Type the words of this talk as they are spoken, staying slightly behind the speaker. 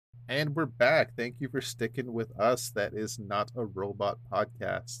And we're back. Thank you for sticking with us. That is not a robot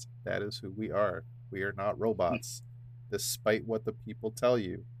podcast. That is who we are. We are not robots, despite what the people tell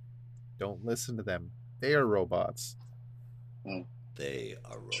you. Don't listen to them. They are robots. Mm, They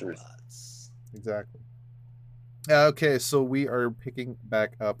are truth. robots. Exactly. Okay, so we are picking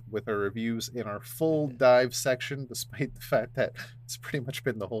back up with our reviews in our full dive section, despite the fact that it's pretty much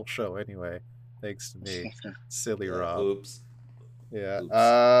been the whole show anyway, thanks to me. Silly Yeah, Rob. oops. Yeah.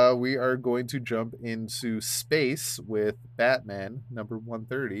 Oops. We are going to jump into space with Batman number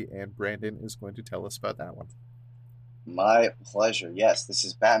 130, and Brandon is going to tell us about that one. My pleasure. Yes, this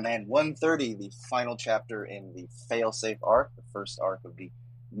is Batman 130, the final chapter in the Failsafe arc, the first arc of the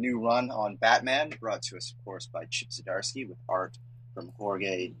new run on Batman, brought to us, of course, by Chip Zdarsky with art from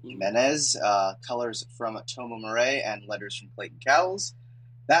Jorge Jimenez, colors from Tomo Murray, and letters from Clayton Cowles.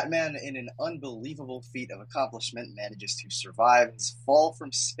 Batman, in an unbelievable feat of accomplishment, manages to survive his fall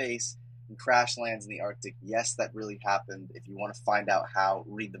from space and crash lands in the Arctic. Yes, that really happened. If you want to find out how,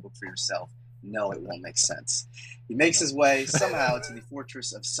 read the book for yourself. No, it won't make sense. He makes his way somehow to the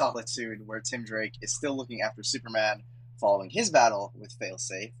Fortress of Solitude, where Tim Drake is still looking after Superman following his battle with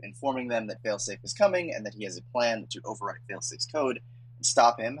Failsafe, informing them that Failsafe is coming and that he has a plan to overwrite Failsafe's code and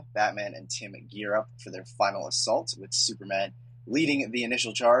stop him. Batman and Tim gear up for their final assault, with Superman leading the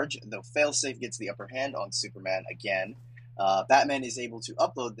initial charge, though Failsafe gets the upper hand on Superman again. Batman is able to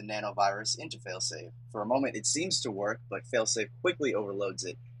upload the nanovirus into Failsafe. For a moment, it seems to work, but Failsafe quickly overloads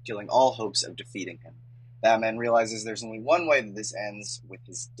it, killing all hopes of defeating him. Batman realizes there's only one way that this ends, with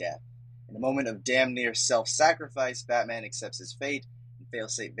his death. In a moment of damn near self-sacrifice, Batman accepts his fate, and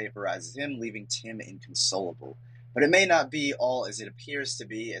Failsafe vaporizes him, leaving Tim inconsolable. But it may not be all as it appears to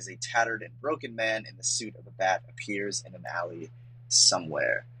be, as a tattered and broken man in the suit of a bat appears in an alley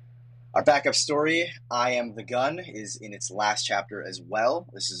somewhere. Our backup story, I Am the Gun, is in its last chapter as well.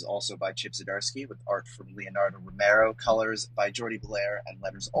 This is also by Chip Zdarsky, with art from Leonardo Romero, colors by Jordi Blair, and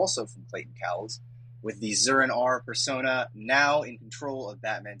letters also from Clayton Cowles. With the Zur-En-Arrh persona now in control of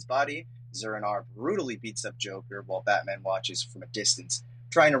Batman's body, Zur-En-Arrh brutally beats up Joker while Batman watches from a distance,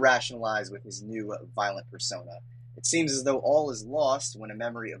 trying to rationalize with his new violent persona. It seems as though all is lost when a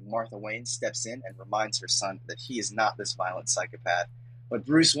memory of Martha Wayne steps in and reminds her son that he is not this violent psychopath, but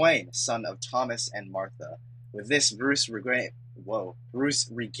Bruce Wayne, son of Thomas and Martha. With this, Bruce regains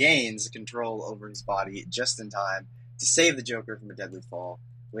control over his body just in time to save the Joker from a deadly fall.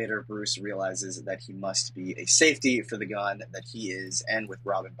 Later, Bruce realizes that he must be a safety for the gun that he is, and with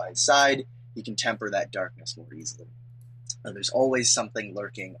Robin by his side, he can temper that darkness more easily. There's always something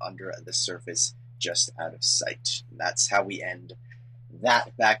lurking under the surface, just out of sight. And that's how we end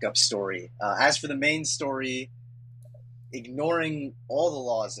that backup story. As for the main story, ignoring all the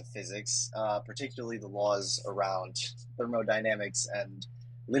laws of physics, particularly the laws around thermodynamics and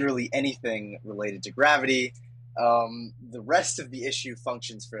literally anything related to gravity, the rest of the issue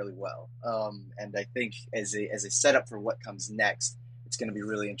functions fairly well. And I think as a setup for what comes next, it's going to be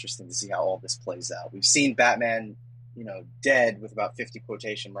really interesting to see how all this plays out. We've seen Batman, dead with about 50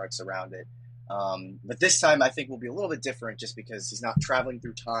 quotation marks around it. But this time I think will be a little bit different, just because he's not traveling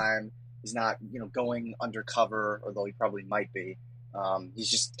through time. He's not, going undercover, although he probably might be. He's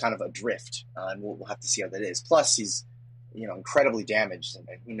just kind of adrift, and we'll have to see how that is. Plus, he's, incredibly damaged, and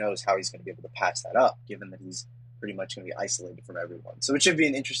who knows how he's going to be able to patch that up, given that he's pretty much going to be isolated from everyone. So it should be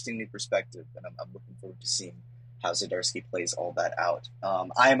an interesting new perspective, and I'm looking forward to seeing how Zdarsky plays all that out.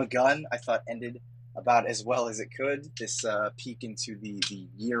 I Am a Gun, I thought, ended about as well as it could. This peek into the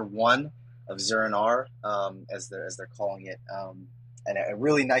year one of Zur-En-Arrh, as they're calling it, and a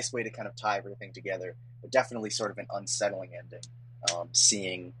really nice way to kind of tie everything together, but definitely sort of an unsettling ending.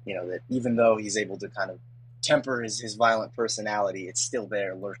 Seeing, that even though he's able to kind of temper his violent personality, it's still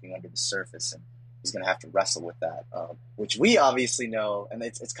there lurking under the surface, and he's going to have to wrestle with that, which we obviously know, and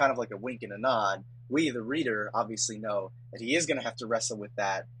it's kind of like a wink and a nod. We, the reader, obviously know that he is going to have to wrestle with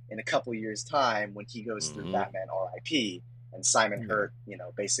that in a couple years' time when he goes through Batman R.I.P., and Simon Hurt,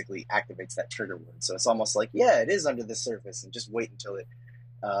 basically activates that trigger word. So it's almost like, yeah, it is under the surface, and just wait until it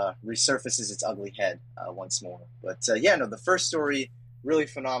resurfaces its ugly head once more. But the first story, really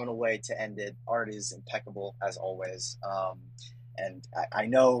phenomenal way to end it. Art is impeccable, as always. And I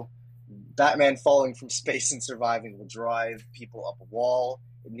know Batman falling from space and surviving will drive people up a wall.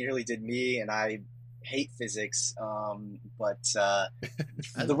 It nearly did me, and I hate physics. But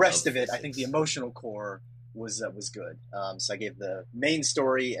the rest of it, I think the emotional core was good. So I gave the main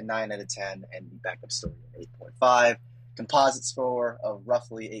story a 9 out of 10 and the backup story an 8.5. Composite score of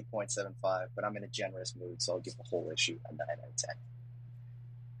roughly 8.75, but I'm in a generous mood, so I'll give the whole issue a 9 out of 10.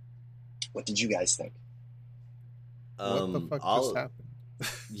 What did you guys think? What the fuck just happened?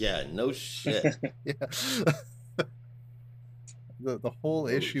 Yeah, no shit. Yeah. The whole No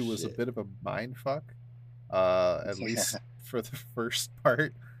issue was a shit. bit of a mind fuck. At least for the first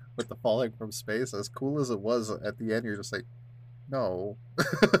part with the falling from space. As cool as it was at the end, you're just like, no,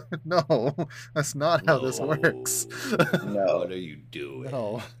 no, that's not how this works. No. What are you doing?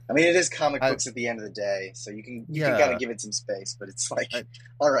 No. I mean, it is comic I- books at the end of the day, so you can Yeah. kind of give it some space, but it's like, I-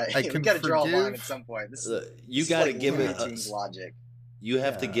 all right, I we can got to draw a line forgive- at some point. This You is got to like give Looney it. Tunes logic. You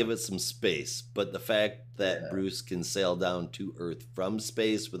have to Yeah. give it some space, but the fact that Yeah. Bruce can sail down to Earth from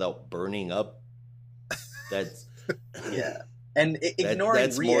space without burning up, that's Yeah, and ignoring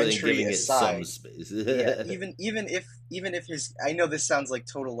that's more than re-entry giving aside, it some space. yeah, even if his, I know this sounds like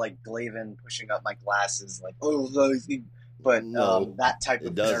total like Glavin pushing up my glasses, like but No, that type it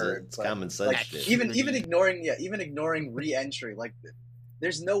of doesn't. nerd, It's but, common sense like shit. even ignoring re-entry, like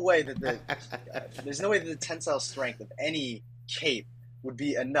there's no way that the tensile strength of any cape would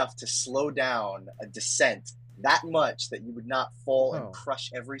be enough to slow down a descent that much that you would not fall No. and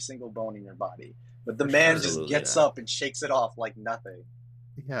crush every single bone in your body. But the man just Absolutely gets not. up and shakes it off like nothing.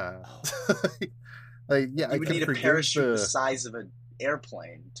 Yeah. Oh. Like, yeah, I You would can need a forgive parachute the size of an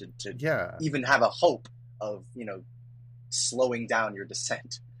airplane to Yeah. even have a hope of, slowing down your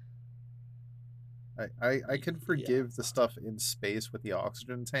descent. I can forgive the stuff in space with the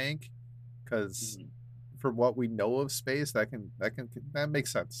oxygen tank, because for what we know of space, that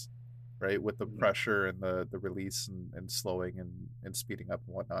makes sense, right? With the Mhm. pressure and the release and slowing and speeding up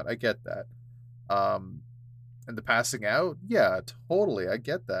and whatnot. I get that. And the passing out, yeah, totally, I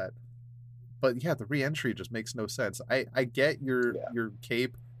get that. But yeah, the re-entry just makes no sense. I get your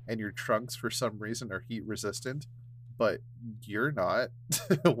cape and your trunks for some reason are heat resistant, but you're not.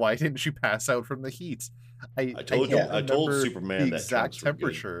 Why didn't you pass out from the heat? I told remember Superman the that exact trunks were good.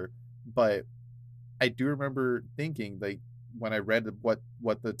 temperature, but I do remember thinking, like, when I read what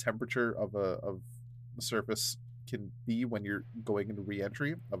the temperature of a surface can be when you're going into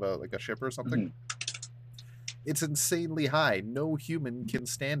re-entry of a ship or something, it's insanely high. No human can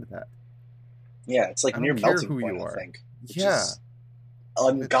stand that. Yeah, it's like I near don't care melting who point, you are. I think. Which Yeah. is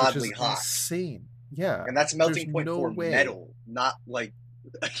ungodly which is hot. insane. Yeah. And that's melting There's point no for way. metal, not like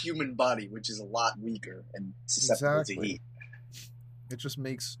a human body, which is a lot weaker and susceptible to Exactly. heat. It just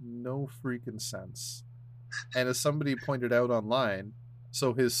makes no freaking sense. And as somebody pointed out online,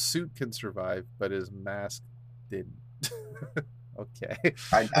 so his suit can survive, but his mask didn't. Okay.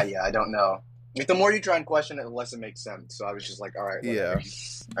 I don't know. Like, the more you try and question it, the less it makes sense. So I was just like, all right, whatever. Yeah.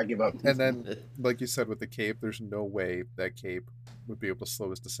 I give up. And then, like you said with the cape, there's no way that cape would be able to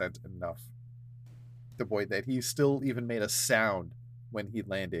slow his descent enough. The boy that he still even made a sound when he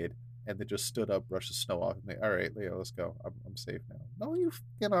landed, and then just stood up, brushed the snow off, and like, all right, Leo, let's go. I'm safe now. No, you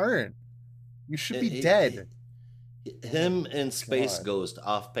fucking aren't. You should be dead. Him and Space God. Ghost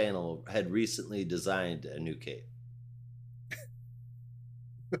off panel had recently designed a new cape.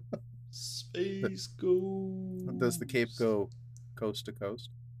 Space Ghost. Does the cape go coast to coast?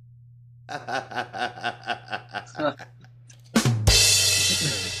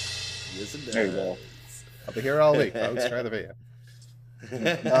 Yes, it does. There you go. I'll be here all week, folks. Try the video.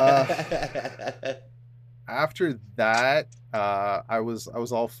 After that, I was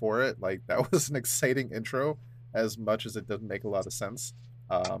all for it. Like, that was an exciting intro, as much as it doesn't make a lot of sense.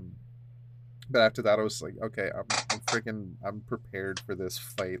 But after that, I was like, okay, I'm prepared for this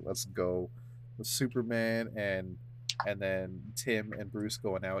fight. Let's go. With Superman and then Tim and Bruce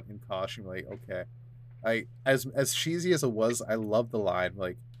going out in costume. Like, okay, as cheesy as it was, I love the line,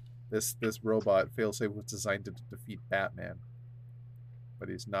 like, this robot failsafe was designed to defeat Batman, but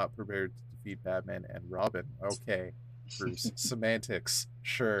he's not prepared to defeat Batman and Robin. Okay, Bruce. Semantics,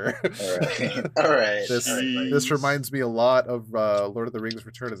 sure. All right. This reminds me a lot of Lord of the Rings: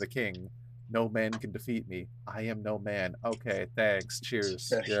 Return of the King. No man can defeat me. I am no man. Okay, thanks.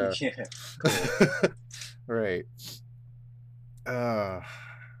 Cheers. Yeah. Right. I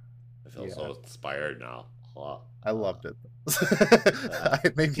feel so inspired now. I loved it.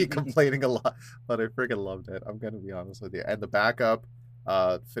 It made me complaining a lot, but I freaking loved it. I'm gonna be honest with you. And the backup,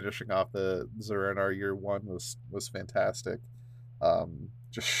 finishing off the Zur-En-Arrh year one was fantastic.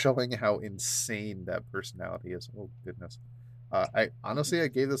 Just showing how insane that personality is. Oh goodness. I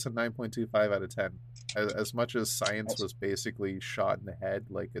gave this a 9.25 out of 10. As much as science was basically shot in the head,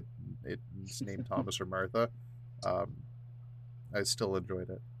 like it's named Thomas or Martha, I still enjoyed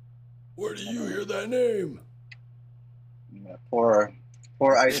it. Where do you hear that name? Poor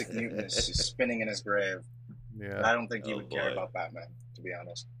Isaac Newton is spinning in his grave. Yeah. I don't think he Oh, would care boy. about Batman, to be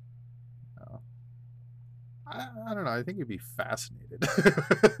honest. I don't know. I think he'd be fascinated.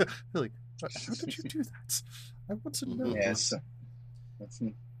 Like, how did you do that? I want to know. Yes.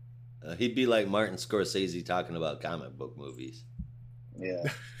 He'd be like Martin Scorsese talking about comic book movies. Yeah,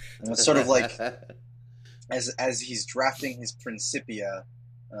 and it's sort of like as he's drafting his Principia,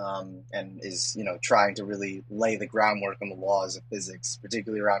 and is trying to really lay the groundwork on the laws of physics,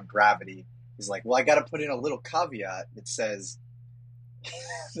 particularly around gravity. He's like, well, I got to put in a little caveat that says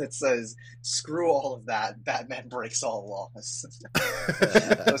screw all of that. Batman breaks all laws.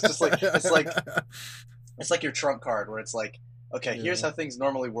 It's just like it's like your trump card where it's like, okay, here's how things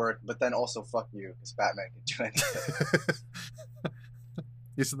normally work, but then also fuck you because Batman can do anything.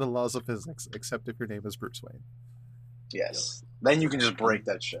 These are the laws of physics, except if your name is Bruce Wayne. Yes. Then you can just break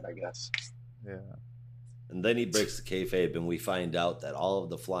that shit, I guess. Yeah. And then he breaks the kayfabe, and we find out that all of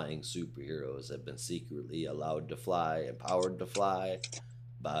the flying superheroes have been secretly allowed to fly, empowered to fly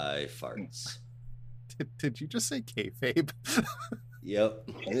by farts. Did you just say kayfabe? Yep.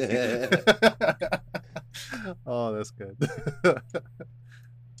 Oh, that's good.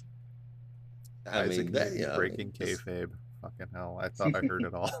 I mean, breaking kayfabe. Fucking hell! I thought I heard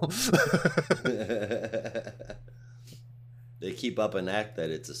it all. They keep up an act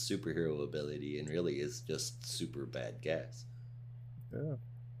that it's a superhero ability, and really it's just super bad gas. Yeah.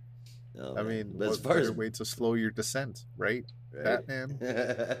 No, I mean, but what better way to slow your descent, right? Batman.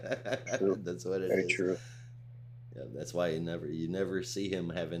 That's what it Very is. true. Yeah, that's why you never see him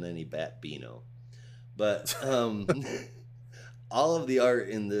having any bat Beano. But all of the art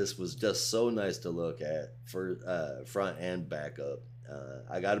in this was just so nice to look at for front and backup.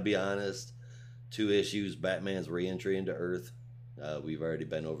 I got to be honest, 2 issues: Batman's re-entry into Earth. We've already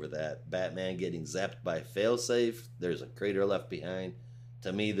been over that. Batman getting zapped by Failsafe. There's a crater left behind.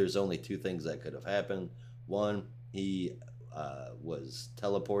 To me, there's only 2 things that could have happened. One, he was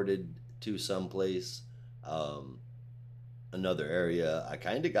teleported to someplace, another area. I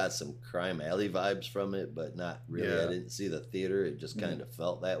kind of got some Crime Alley vibes from it, but not really. Yeah. I didn't see the theater. It just kind of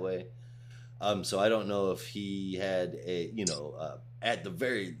felt that way. So I don't know if he had at the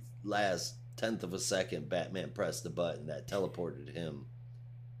very last 10th of a second, Batman pressed the button that teleported him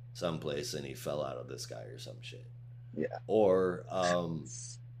someplace and he fell out of the sky or some shit. Yeah. Or,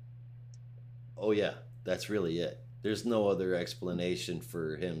 oh yeah, that's really it. There's no other explanation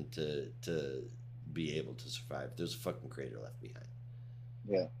for him to be able to survive. There's a fucking crater left behind.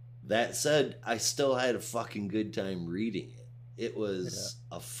 Yeah. That said, I still had a fucking good time reading it. It was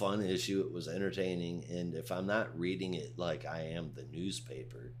a fun issue. It was entertaining. And if I'm not reading it like I am the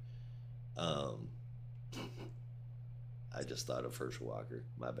newspaper, I just thought of Herschel Walker.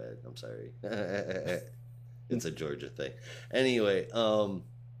 My bad. I'm sorry. It's a Georgia thing. Anyway,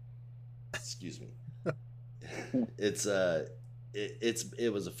 excuse me.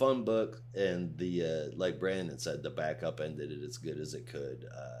 It was a fun book, and the like Brandon said, the backup ended it as good as it could.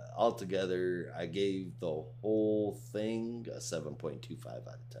 Altogether, I gave the whole thing a 7.25 out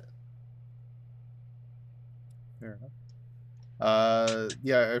of 10. Fair enough.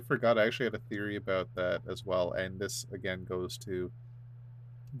 Yeah, I forgot. I actually had a theory about that as well, and this again goes to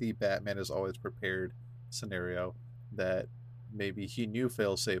the Batman is always prepared scenario, that maybe he knew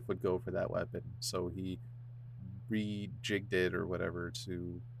Failsafe would go for that weapon, so he rejigged it or whatever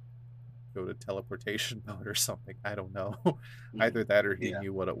to go to teleportation mode or something. I don't know. Either that or he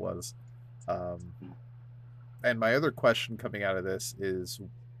knew what it was. And my other question coming out of this is,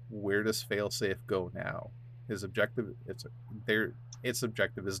 where does Failsafe go now? His objective, its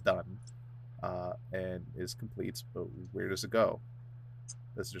objective is done and is complete, but where does it go?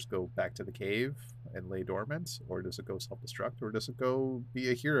 Does it just go back to the cave and lay dormant, or does it go self-destruct, or does it go be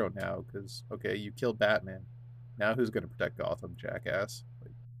a hero now? Because, okay, you killed Batman. Now who's going to protect Gotham, jackass?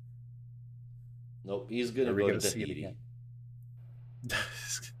 Like, nope, he's going to go to Tahiti.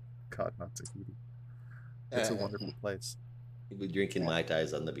 God, not Tahiti. It's a wonderful place. He'll be drinking Mai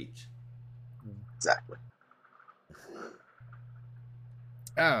Tais on the beach. Exactly.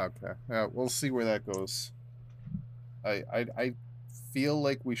 Okay. We'll see where that goes. I feel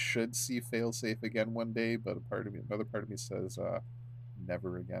like we should see Failsafe again one day, but another part of me says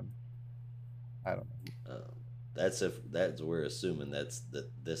never again. I don't know. That's we're assuming that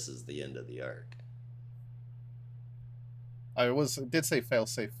this is the end of the arc. I did say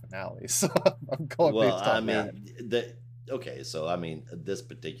Failsafe finale, so I'm going based on that. Okay, so I mean this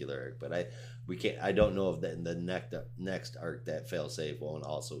particular arc, but I don't know if that in the next arc that Failsafe won't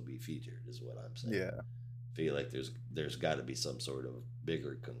also be featured, is what I'm saying. Yeah. I feel like there's got to be some sort of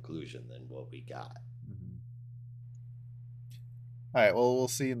bigger conclusion than what we got. Mm-hmm. All right, well, we'll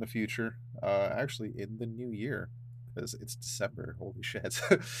see in the future. Actually, in the new year, because it's December. Holy shit.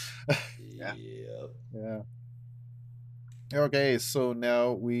 Yeah. Yeah. Okay, so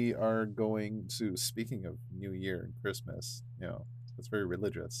now we are going to, speaking of New Year and Christmas, It's very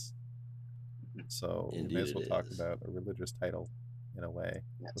religious. So we may as Indeed well it talk is. about a religious title in a way.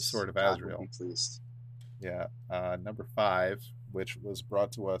 Yes. The Sword of God will Azrael. be pleased. Yeah. Number 5, which was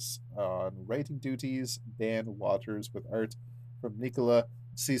brought to us on writing duties, Dan Waters with art from Nicola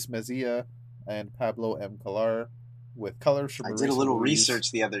Cismezia and Pablo M. Calar, with colors from I did a Marisa little Louise.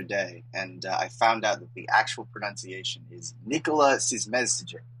 research the other day, and I found out that the actual pronunciation is Nicola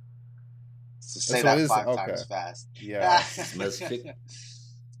Cismezia. So say So that it is- 5 okay. times fast. Yeah. Cismezia.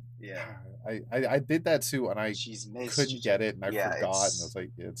 Yeah. I did that too, and I Cismezia. couldn't get it, and I Yeah, forgot, and I it's- was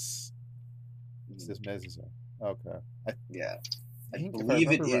like, it's Mhm. Cismezia. Okay. Yeah. I think, if believe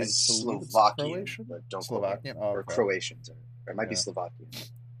it remember right, is I believe it's Slovakian, Croatian? but don't quote me. Slovakian? Oh, Or okay. Croatian, sorry. Or it might be Yeah. Slovakian.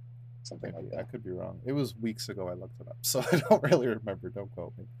 Something Maybe. like I that. could be wrong. It was weeks ago I looked it up, so I don't really remember. Don't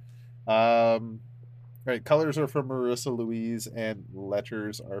quote me. Right, colors are from Marissa Louise, and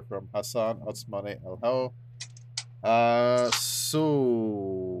letters are from Hassan Otsmane El Hao.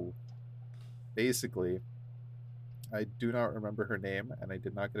 So basically, I do not remember her name, and I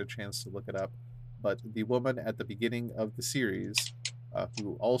did not get a chance to look it up. But the woman at the beginning of the series,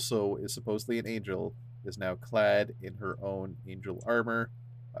 who also is supposedly an angel, is now clad in her own angel armor,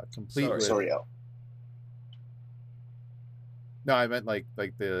 complete with. Soriel. No, I meant like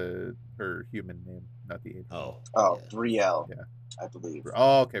her human name, not the angel. Oh, yeah. Brielle, Yeah. I believe.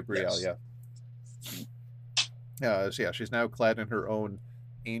 Oh, okay, Brielle, Yes. yeah. So yeah, she's now clad in her own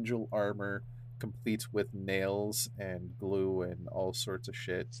angel armor, complete with nails and glue and all sorts of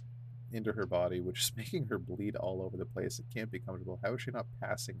shit into her body, which is making her bleed all over the place. It can't be comfortable. How is she not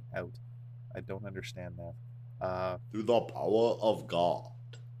passing out? I don't understand that. Through the power of God.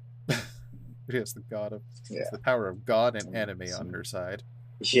 Yes, the god of Yeah. it's the power of God and anime on her side.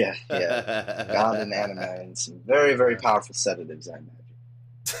 Yeah, yeah. God and anime and some very, very powerful sedatives, I imagine.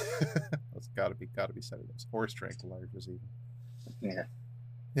 That's gotta be sedatives. Horse tranquilizers even. Yeah.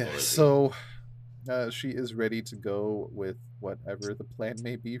 Yeah. Or is So she is ready to go with whatever the plan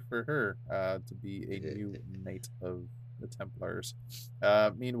may be for her, to be a new knight of the Templars.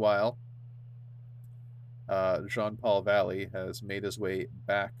 Meanwhile, Jean-Paul Valley has made his way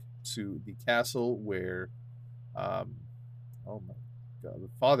back to the castle where, oh my god, the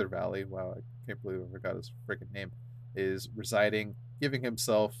Father Valley, wow, I can't believe I forgot his freaking name, is residing, giving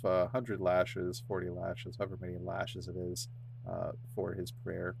himself 100 lashes, 40 lashes, however many lashes it is, for his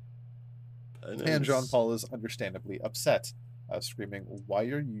prayer. And Jean-Paul is understandably upset, screaming, why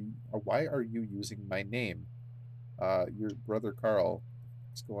are you using my name? Your brother Carl,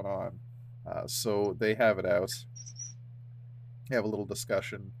 what's going on? So they have it out. They have a little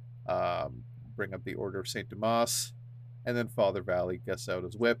discussion, bring up the Order of St. Dumas, and then Father Valley gets out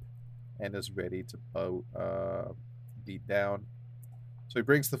his whip and is ready to beat down. So he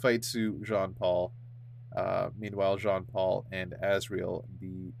brings the fight to Jean-Paul. Meanwhile, Jean-Paul and Azrael,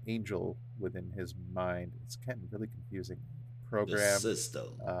 the angel within his mind, it's getting really confusing. Program,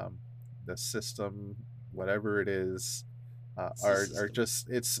 the system, whatever it is, are just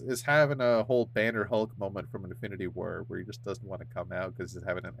it's having a whole Banner Hulk moment from Infinity War where he just doesn't want to come out because he's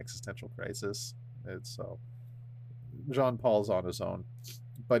having an existential crisis. It's so Jean-Paul's on his own,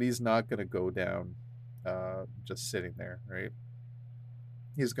 but he's not going to go down just sitting there, right?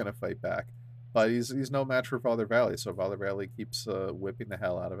 He's going to fight back. But he's no match for Father Valley, so Father Valley keeps whipping the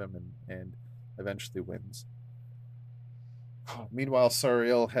hell out of him and eventually wins. Meanwhile,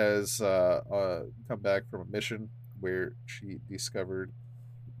 Sariel has come back from a mission where she discovered,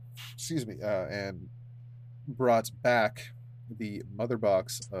 and brought back the mother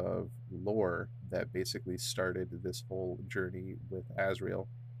box of lore that basically started this whole journey with Azrael.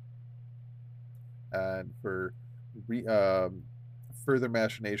 And for further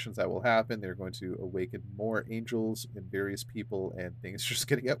machinations that will happen, they're going to awaken more angels in various people, and things are just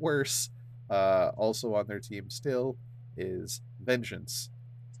going to get worse. Also on their team still is Vengeance,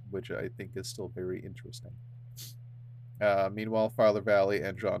 which I think is still very interesting. Meanwhile, Father Valley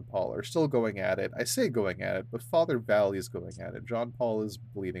and Jean-Paul are still going at it. I say going at it, but Father Valley is going at it. Jean-Paul is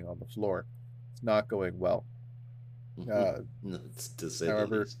bleeding on the floor. It's not going well. To say the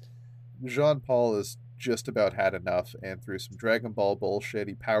However, least. Jean-Paul has just about had enough, and through some Dragon Ball bullshit,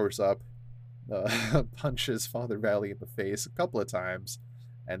 he powers up, punches Father Valley in the face a couple of times,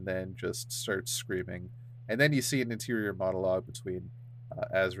 and then just starts screaming. And then you see an interior monologue between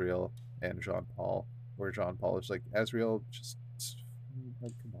Azrael and Jean-Paul, where Jean-Paul is like, Azrael, just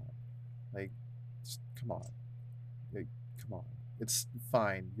like, come on. Like, just, come on. Like, come on. It's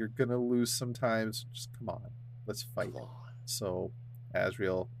fine. You're gonna lose sometimes. Just come on. Let's fight it. So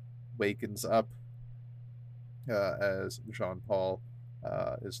Azrael wakens up as Jean-Paul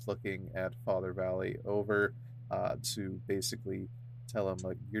is looking at Father Valley over to basically tell him,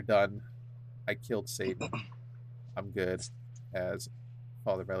 like, you're done. I killed Satan. I'm good. As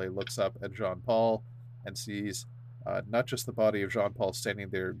Father Valley looks up at Jean Paul and sees not just the body of Jean Paul standing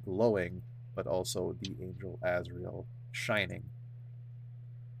there glowing, but also the angel Azrael shining.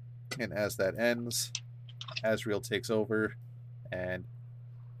 And as that ends, Azrael takes over and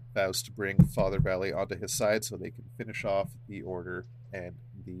vows to bring Father Valley onto his side so they can finish off the Order and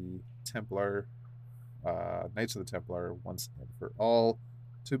the Templar, Knights of the Templar, once and for all,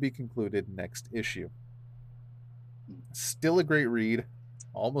 to be concluded next issue. Still a great read.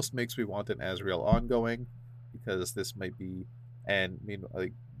 Almost makes me want an Azrael ongoing, because this might be, and I mean,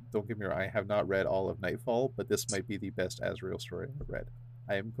 like, don't get me wrong, I have not read all of Nightfall, but this might be the best Azrael story I've read.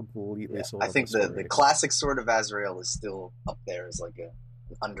 I am completely sold. I think the classic Sword of Azrael is still up there as like an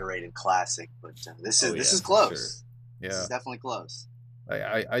underrated classic, but this is close. Sure. Yeah, this is definitely close.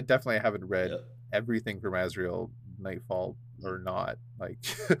 I definitely haven't read everything from Azrael, Nightfall or not. Like,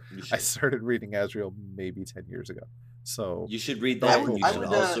 I started reading Azrael maybe 10 years ago. So you should read that. You should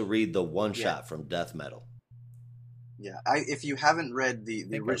also read the one shot from Death Metal. Yeah, if you haven't read the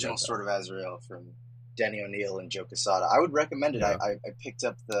original Sword of Azrael from Denny O'Neil and Joe Quesada, I would recommend it. Yeah. I picked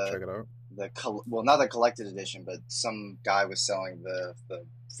up check it out. Not the collected edition, but some guy was selling the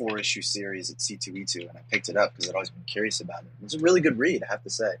 4-issue series at C2E2, and I picked it up because I'd always been curious about it. It's a really good read, I have to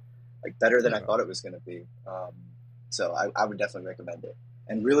say, like better than I thought it was going to be. So I would definitely recommend it,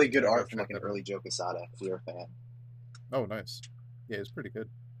 and really good art from like an early Joe Quesada if you're a fan. Oh, nice. Yeah, it's pretty good.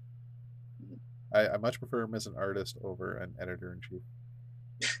 I much prefer him as an artist over an editor-in-chief.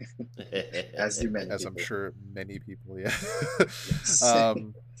 As I'm sure many people, yeah.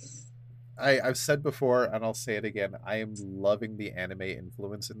 I've said before, and I'll say it again, I am loving the anime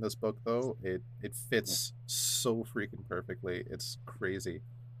influence in this book, though. It fits so freaking perfectly. It's crazy.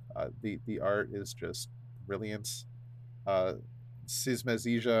 The art is just brilliant.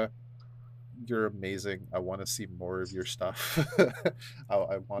 Cismezija, you're amazing. I want to see more of your stuff.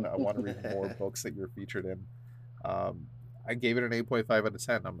 I want to read more books that you're featured in. I gave it an 8.5 out of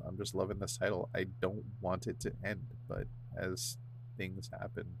 10. I'm just loving this title. I don't want it to end, but as things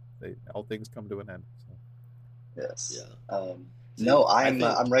happen, all things come to an end. So. Yes. Yeah. No,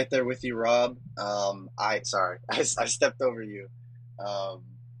 I'm right there with you, Rob. I stepped over you.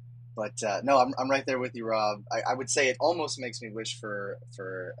 But no, I'm right there with you, Rob. I would say it almost makes me wish for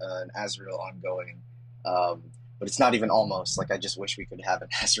an Azrael ongoing, but it's not even almost. Like, I just wish we could have an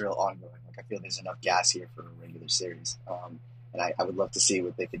Azrael ongoing. Like, I feel there's enough gas here for a regular series, and I would love to see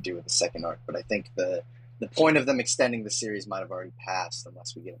what they could do with the second arc. But I think the point of them extending the series might have already passed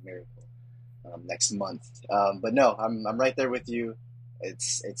unless we get a miracle next month. But no, I'm right there with you.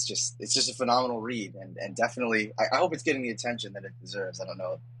 It's just a phenomenal read, and definitely I hope it's getting the attention that it deserves. I don't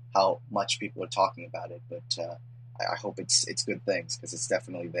know how much people are talking about it, but I hope it's good things, because it's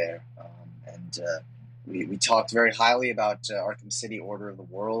definitely there. And we talked very highly about Arkham City Order of the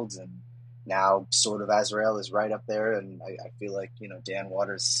Worlds, and now Sword of Azrael is right up there. And I feel like, Dan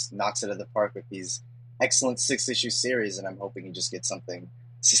Waters knocks it out of the park with these excellent 6-issue series, and I'm hoping he just gets something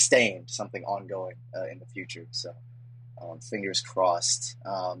sustained, something ongoing in the future. So fingers crossed.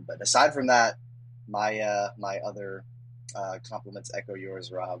 But aside from that, my other compliments echo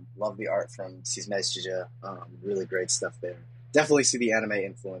yours, Rob. Love the art from Cismezija. Really great stuff there. Definitely see the anime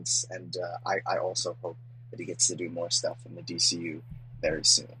influence, and I also hope that he gets to do more stuff in the DCU very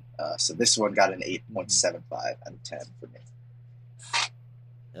soon. So this one got an 8.75 out of 10 for me.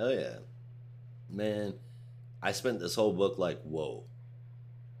 Hell yeah. Man, I spent this whole book like, whoa.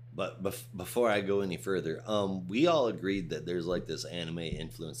 But before I go any further, we all agreed that there's like this anime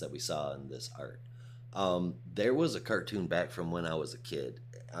influence that we saw in this art. There was a cartoon back from when I was a kid.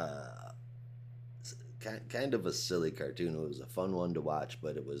 Kind of a silly cartoon. It was a fun one to watch,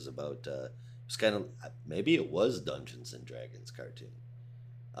 but it was about, it was kind of, maybe it was Dungeons and Dragons cartoon.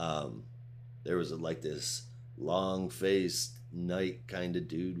 There was like this long-faced knight kind of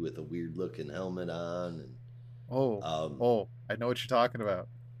dude with a weird-looking helmet on. And, I know what you're talking about.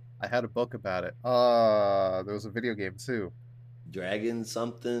 I had a book about it. There was a video game too. Dragon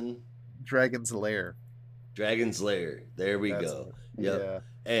something? Dragon's Lair. Dragon's Lair. There we go. Yep. Yeah.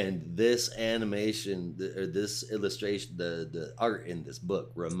 And this animation, or this illustration, the art in this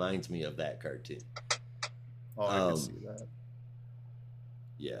book reminds me of that cartoon. Oh, I can see that.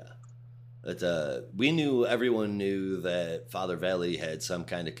 Yeah. But everyone knew that Father Valley had some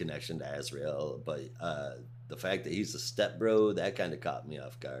kind of connection to Azrael, but the fact that he's a stepbro, that kind of caught me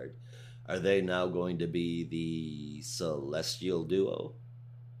off guard. Are they now going to be the Celestial Duo?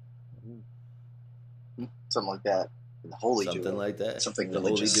 Something like that. The Holy Duo. Something like that. Something the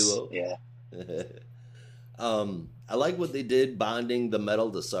religious. Holy Duo. Yeah. I like what they did bonding the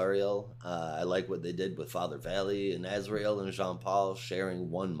metal to Sariel. I like what they did with Father Valley and Azrael and Jean Paul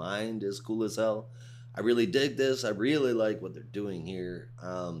sharing one mind is cool as hell. I really dig this. I really like what they're doing here.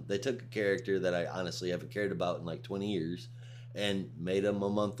 They took a character that I honestly haven't cared about in like 20 years and made him a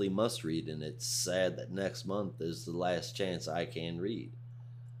monthly must read, and it's sad that next month is the last chance I can read.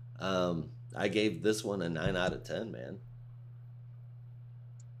 I gave this one a 9 out of 10, man.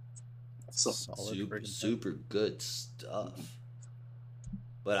 Super good stuff.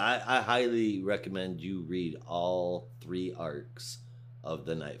 But I highly recommend you read all 3 arcs of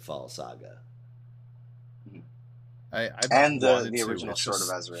the Nightfall saga. And the original Sword of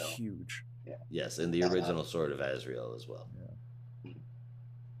Azrael. Huge. Yeah. Yes, and the original Sword of Azrael as well. Yeah.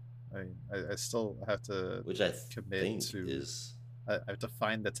 I still have to, which I commit think to. Is I have to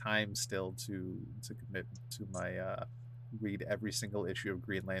find the time still to commit to my read every single issue of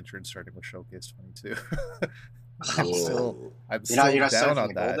Green Lantern, starting with Showcase 22. I'm still you're not down on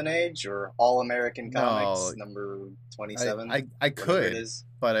the that. Golden Age or All American Comics number 27. I could,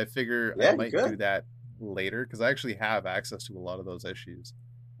 but I figure I might do that later because I actually have access to a lot of those issues.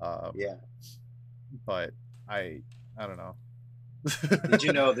 But I don't know. Did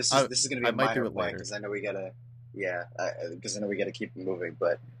you know this is going to be a minor point because I know we gotta keep moving.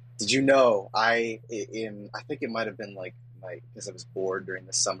 But did you know I think it might have been like because I was bored during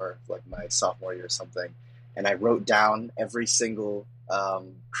the summer, like my sophomore year or something, and I wrote down every single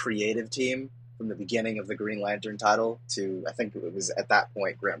creative team from the beginning of the Green Lantern title to, I think it was at that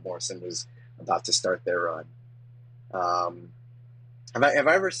point Grant Morrison was about to start their run. Have I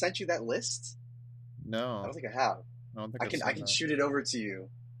ever sent you that list? No, I don't think I have. I can shoot it over to you.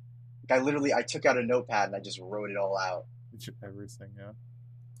 I took out a notepad and I just wrote it all out. Everything, yeah.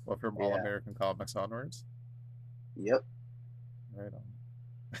 Well, from All American Comics onwards. Yep. Right on.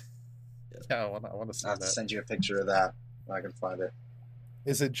 Yeah, I want to see that. I have to send you a picture of that if I can find it.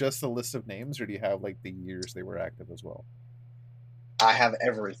 Is it just a list of names, or do you have like the years they were active as well? I have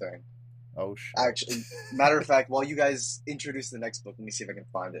everything. Oh shit! Actually, matter of fact, while you guys introduce the next book, let me see if I can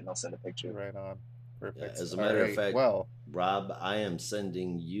find it, and I'll send a picture. Right on. Perfect. Yeah, as a matter of fact, Rob, I am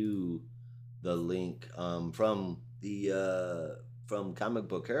sending you the link from the from Comic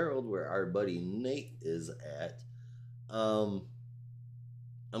Book Herald where our buddy Nate is at.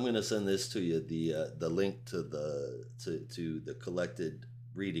 I'm gonna send this to you, the link to the collected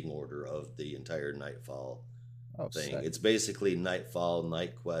reading order of the entire Nightfall thing. Sick. It's basically Nightfall,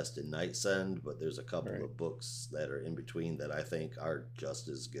 Night Quest, and Night Send, but there's a couple of books that are in between that I think are just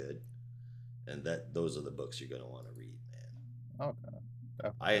as good. And those are the books you're gonna want to read, man. Okay.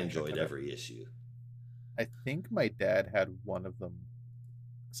 Definitely. I enjoyed every issue. I think my dad had one of them,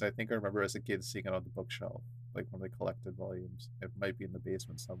 because I think I remember as a kid seeing it on the bookshelf, like when they collected volumes. It might be in the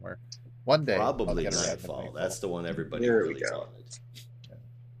basement somewhere. One day, probably Nightfall. That's the one everybody really wanted. Yeah.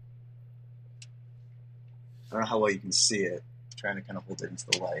 I don't know how well you can see it. I'm trying to kind of hold it into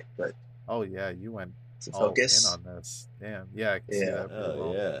the light, but oh yeah, you went all in on this. Damn, yeah, I can see that.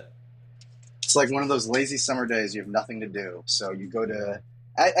 Oh yeah. It's like one of those lazy summer days. You have nothing to do, so you go to,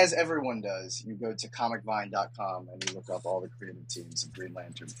 as everyone does, you go to comicvine.com and you look up all the creative teams of Green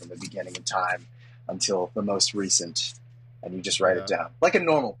Lantern from the beginning of time until the most recent, and you just write it down like a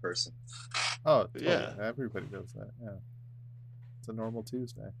normal person. Oh yeah, everybody does that. Yeah, it's a normal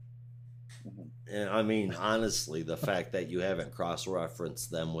Tuesday. Mm-hmm. And I mean, honestly, the fact that you haven't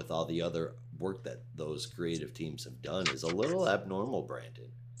cross-referenced them with all the other work that those creative teams have done is a little abnormal, Brandon.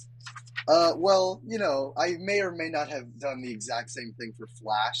 Well, I may or may not have done the exact same thing for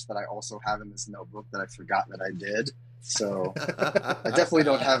Flash that I also have in this notebook that I forgot that I did. So I definitely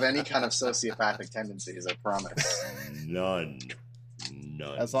don't have any kind of sociopathic tendencies, I promise. None.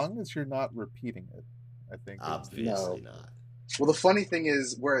 As long as you're not repeating it, I think. Obviously not. Well, the funny thing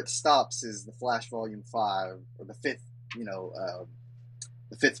is where it stops is the Flash Volume 5, or the fifth,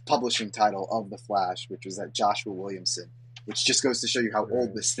 the fifth publishing title of the Flash, which was at Joshua Williamson. Which just goes to show you how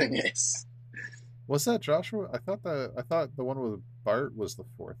old this thing is. Was that Joshua? I thought the one with Bart was the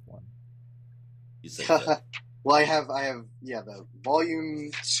fourth one. You said that. Well, I have the volume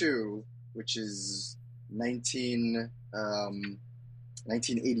 2, which is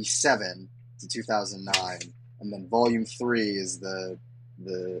 1987 to 2009, and then volume 3 is the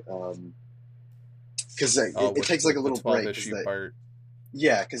because it takes like a little break. Bart.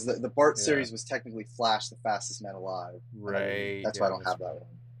 Yeah, because the Bart series was technically Flash, the Fastest Man Alive. Right. That's why I don't have that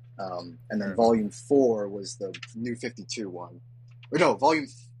one. And then Volume 4 was the New 52 one. Or no, Volume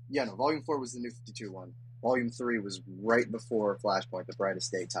 4 was the New 52 one. Volume 3 was right before Flashpoint, the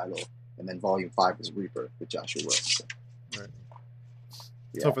Brightest Day title. And then Volume 5 was Reaper with Joshua Williamson. Right.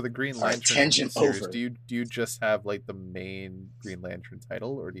 Yeah. So for the Green All right, Lantern tangent series, over. do you just have like the main Green Lantern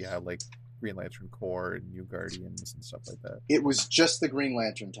title, or do you have like Green Lantern Corps and New Guardians and stuff like that? It was just the Green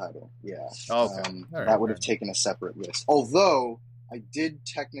Lantern title. Yeah. Oh, okay. All right, that would have fair taken a separate list. Although I did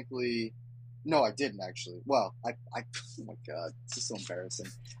technically, no, I didn't actually. Well, I oh my god, this is so embarrassing.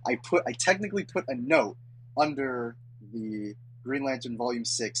 I technically put a note under the Green Lantern Volume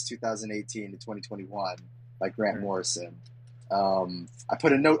 6, 2018 to 2021 by Grant Right. Morrison. I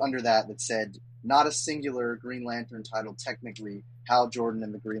put a note under that said, not a singular Green Lantern title, technically, Hal Jordan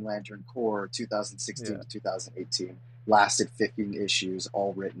and the Green Lantern Corps, 2016 Yeah. to 2018, lasted 15 issues,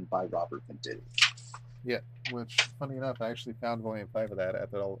 all written by Robert Venditti. Yeah, which, funny enough, I actually found Volume 5 of that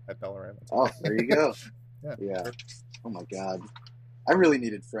at Dollarama. Oh, there you go. Yeah. Oh my god. I really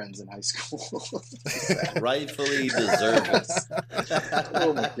needed friends in high school. Rightfully deserving.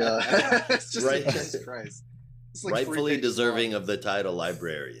 Oh my god. It's just Right. Jesus Christ. It's like Rightfully 3 pages deserving long. of the title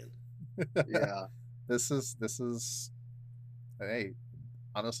librarian. Yeah. This is hey,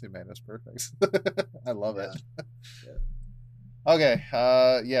 honestly, man, it's perfect. I love it. Yeah. Okay,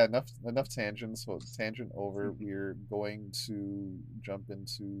 yeah, enough tangents. So tangent over. We're going to jump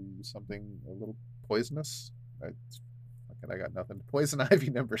into something a little poisonous. I got nothing. Poison Ivy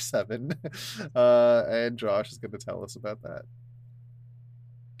number 7, and Josh is going to tell us about that.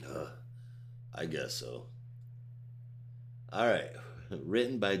 I guess so. All right.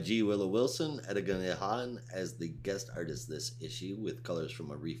 Written by G. Willow Wilson, Edgar Hahn as the guest artist this issue, with colors from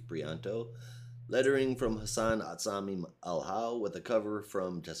Arif Prianto, lettering from Hassan Atsami Al-How, with a cover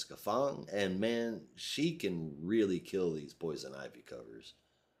from Jessica Fong. And man, she can really kill these Poison Ivy covers.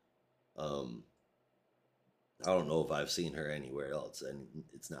 I don't know if I've seen her anywhere else, and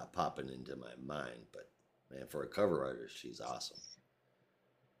it's not popping into my mind, but man, for a cover artist, she's awesome.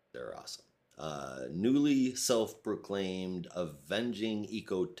 They're awesome. Newly self-proclaimed avenging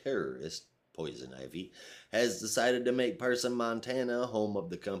eco-terrorist, Poison Ivy, has decided to make Parson, Montana, home of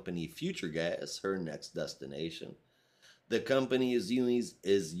the company Future Gas, her next destination. The company is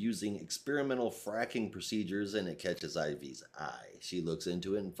using experimental fracking procedures, and it catches Ivy's eye. She looks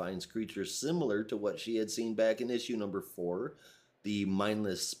into it and finds creatures similar to what she had seen back in issue number 4, the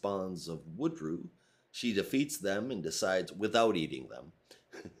mindless spawns of Woodrue. She defeats them and decides, without eating them,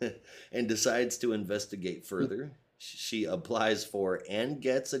 and decides to investigate further. She applies for and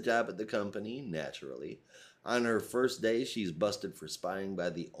gets a job at the company, naturally. On her first day, she's busted for spying by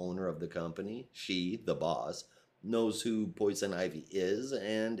the owner of the company. She, the boss, knows who Poison Ivy is,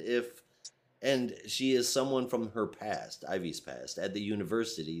 and she is someone from her past, Ivy's past, at the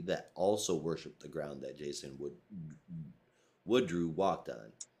university that also worshipped the ground that Jason Woodrue walked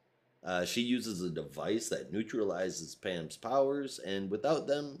on. She uses a device that neutralizes Pam's powers, and without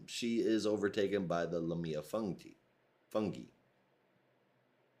them, she is overtaken by the Lamia fungi.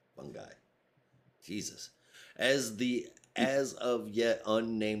 Jesus. As of yet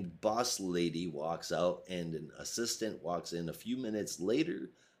unnamed boss lady walks out and an assistant walks in a few minutes later,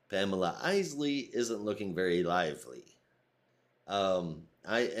 Pamela Isley isn't looking very lively. I'm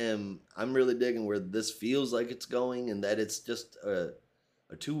really digging where this feels like it's going, and that it's just a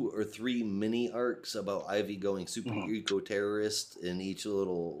 2 or 3 mini arcs about Ivy going super eco-terrorist in each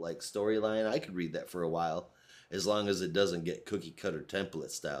little like storyline. I could read that for a while, as long as it doesn't get cookie cutter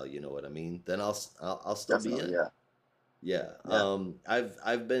template style. You know what I mean? Then I'll still Definitely, be in. Yeah.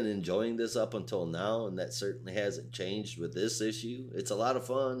 I've been enjoying this up until now, and that certainly hasn't changed with this issue. It's a lot of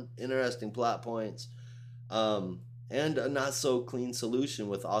fun, interesting plot points, and a not so clean solution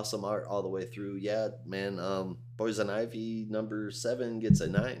with awesome art all the way through. Yeah, man. Poison Ivy number 7 gets a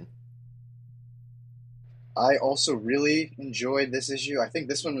 9. I also really enjoyed this issue. I think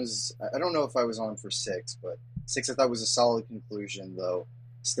this one was, I don't know if I was on for 6, but 6 I thought was a solid conclusion, though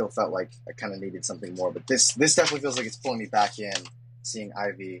still felt like I kind of needed something more. But this definitely feels like it's pulling me back in, seeing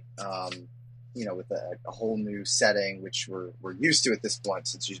Ivy, with a whole new setting, which we're used to at this point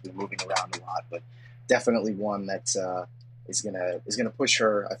since she's been moving around a lot. But definitely one that is gonna push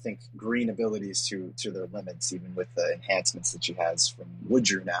her, I think, green abilities to their limits, even with the enhancements that she has from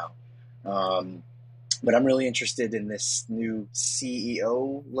Woodrue now. But I'm really interested in this new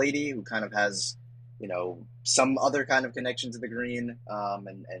CEO lady who kind of has, some other kind of connection to the green,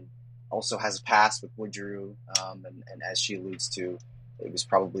 and also has a past with Woodrue, and as she alludes to, it was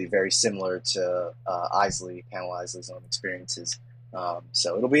probably very similar to Pamela Isley's own experiences.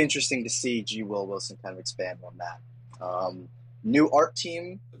 So it'll be interesting to see G. Will Wilson kind of expand on that. New art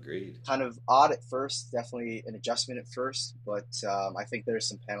team. Agreed. Kind of odd at first, definitely an adjustment at first, but I think there's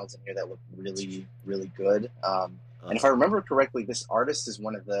some panels in here that look really, really good. And if I remember correctly, this artist is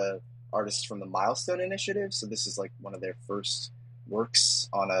one of the artists from the Milestone Initiative, so this is like one of their first works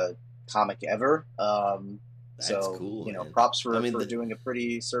on a comic ever. That's So, cool, man. props for, I mean, for doing a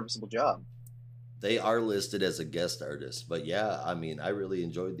pretty serviceable job. they are listed as a guest artist, but yeah, I mean, I really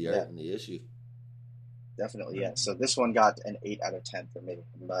enjoyed the Yeah. art in the issue. Definitely, yeah. So this one got an 8 out of 10 for me.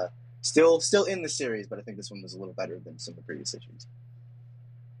 I'm still in the series, but I think this one was a little better than some of the previous issues.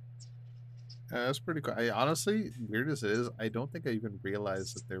 That's pretty cool. I honestly, weird as it is, I don't think I even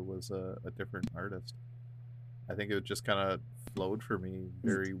realized that there was a different artist. I think it just kind of flowed for me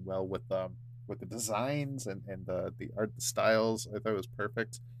very well with the designs and the art, the styles. I thought it was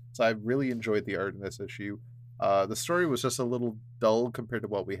perfect. So I really enjoyed the art in this issue. The story was just a little dull compared to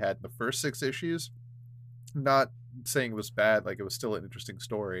what we had in the first 6 issues. Not saying it was bad, like it was still an interesting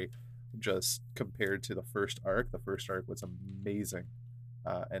story, just compared to the first arc. The first arc was amazing,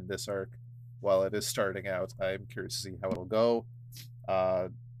 and this arc, while it is starting out, I'm curious to see how it'll go.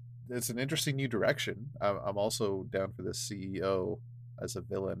 It's an interesting new direction. I'm also down for this CEO as a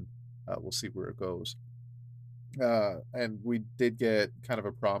villain. We'll see where it goes. And we did get kind of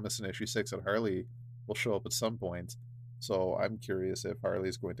a promise in issue 6 that Harley will show up at some point. So I'm curious if Harley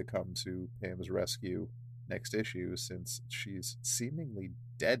is going to come to Pam's rescue next issue, since she's seemingly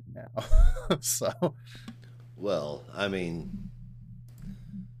dead now. So, well, I mean,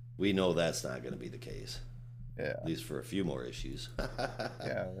 we know that's not going to be the case. Yeah. At least for a few more issues.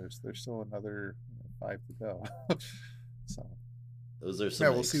 Yeah, there's still another 5 to go. So those are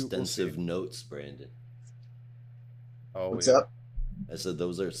some we'll see. extensive notes, Brandon. Oh, What's yeah. up? I said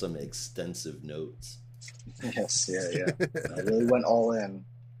those are some extensive notes. Yes, yeah. I really went all in.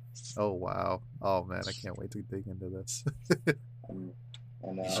 Oh, wow. Oh, man, I can't wait to dig into this. And,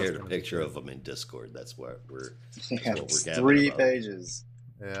 You shared a picture of them in Discord. That's what we're yeah, what we're it's gabbing 3 about. pages.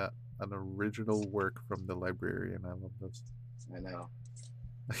 Yeah, an original work from the librarian. I love this. I know.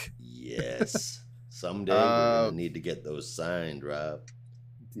 Yes. Someday we're gonna need to get those signed, Rob.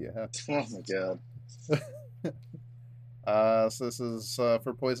 Yeah. Oh my god. So this is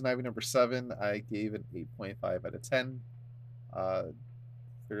for Poison Ivy number 7. I gave it 8.5 out of 10.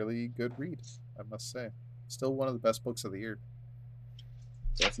 Fairly good read, I must say. Still one of the best books of the year.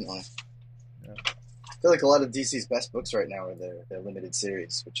 Definitely. Yeah. I feel like a lot of DC's best books right now are their limited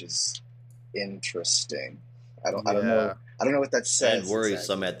series, which is interesting. I don't know what that says. And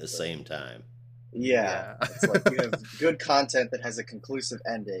worrisome exactly, at the same time. Yeah. It's like you have good content that has a conclusive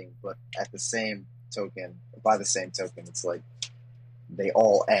ending, but at the same token, by the same token, it's like they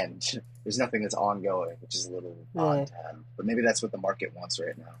all end. There's nothing that's ongoing, which is a little odd to have. But maybe that's what the market wants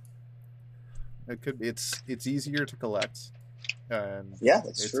right now. It could be. It's easier to collect, and yeah,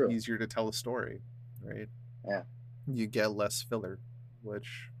 that's it's true. easier to tell a story, right? Yeah, you get less filler,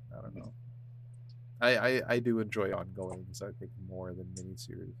 which I don't know. I do enjoy ongoings, I think, more than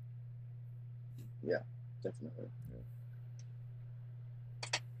miniseries. Yeah, definitely. Yeah.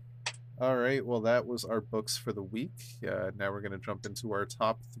 All right, well, that was our books for the week. Now we're going to jump into our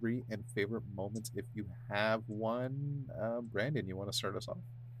top 3 and favorite moments, if you have one. Brandon, you want to start us off?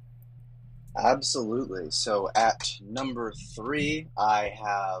 Absolutely. So at number 3, I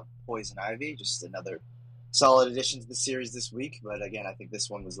have Poison Ivy, just another solid addition to the series this week. But again, I think this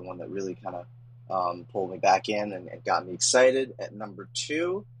one was the one that really kind of pulled me back in and got me excited. At number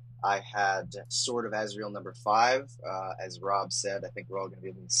 2, I had Sword of Azrael number 5. As Rob said, I think we're all going to be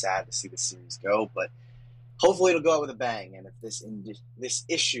a little sad to see the series go, but hopefully it'll go out with a bang. And if this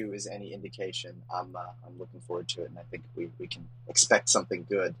issue is any indication, I'm looking forward to it, and I think we can expect something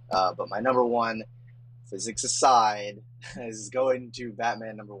good. But my number 1, physics aside, is going to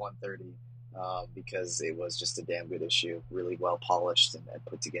Batman number 130. Because it was just a damn good issue, really well polished and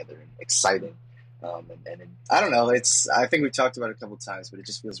put together and exciting. And I don't know, I think we've talked about it a couple of times, but it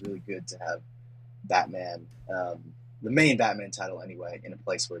just feels really good to have Batman, the main Batman title anyway, in a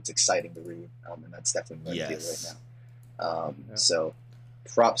place where it's exciting to read, and that's definitely what I feel right now. So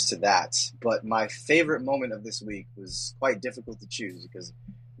props to that. But my favorite moment of this week was quite difficult to choose because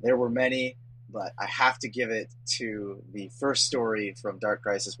there were many, but I have to give it to the first story from Dark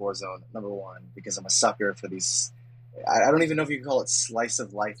Crisis Warzone, number 1, because I'm a sucker for these. I don't even know if you can call it slice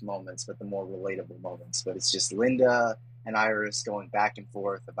of life moments, but the more relatable moments. But it's just Linda and Iris going back and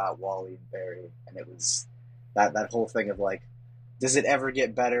forth about Wally and Barry, and it was that whole thing of like, does it ever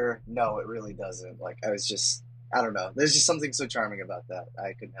get better? No, it really doesn't. Like, I don't know. There's just something so charming about that.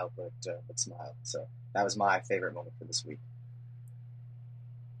 I couldn't help but smile. So that was my favorite moment for this week.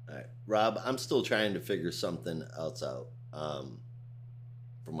 All right, Rob, I'm still trying to figure something else out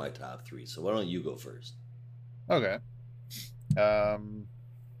for my top 3. So why don't you go first? Okay. At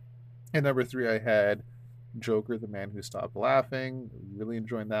number 3, I had Joker, the Man Who Stopped Laughing. Really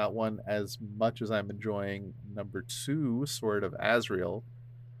enjoying that one as much as I'm enjoying number 2, Sword of Azrael,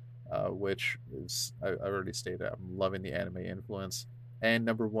 which is, I already stated, I'm loving the anime influence. And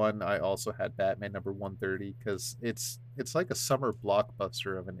number 1, I also had Batman number 130 because it's like a summer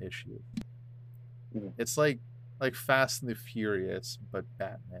blockbuster of an issue. It's like Fast and the Furious, but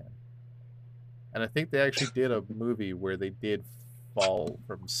Batman. And I think they actually did a movie where they did fall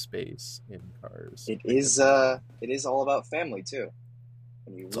from space in cars. It is all about family too.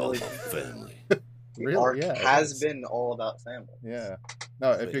 And you It's all really, about family. the Really? arc Yeah, it has is. been all about family. Yeah.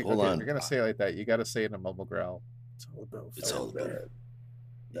 No, if Wait, you're, hold okay, if on. you're gonna say it like that, you gotta say it in a mumble growl. It's all about It's all family. about.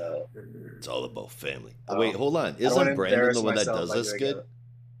 No. It's all about family. I Wait, don't- hold on. I don't wanna Isn't Brandon embarrass the one that myself does by this doing good? it.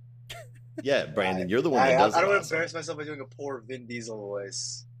 Yeah, Brandon, you're the one that does I it. don't want to awesome. embarrass myself by doing a poor Vin Diesel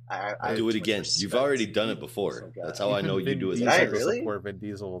voice. I Do it too much again. respect. You've already done it before. Oh, God. That's how I know you Vin do it. Did Diesel I does really? a poor Vin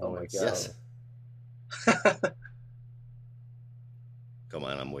Diesel Oh my voice. God. Yes. Come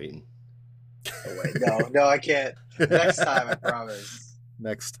on, I'm waiting. Oh, wait, no, I can't. Next time, I promise.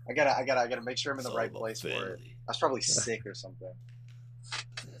 Next. I gotta make sure I'm in It's the all right about place for it. family. I was probably sick or something.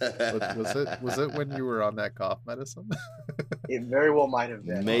 Was it when you were on that cough medicine? It very well might have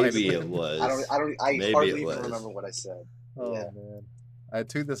been. Maybe honestly. it was. I Maybe hardly it even was. remember what I said. Oh Yeah. man.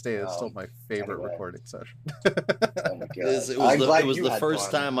 To this day, it's still Um, my favorite anyway. recording session. Oh my god! It I'm glad was you the had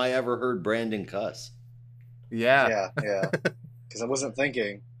first fun. time I ever heard Brandon cuss. Yeah. Yeah, because I wasn't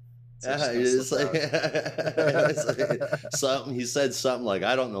thinking. So Yeah, it just it's kinda like, slipped out. something. He said something like,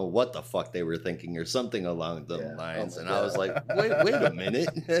 "I don't know what the fuck they were thinking," or something along those Yeah. lines, Oh my and I was God. like, "Wait a minute,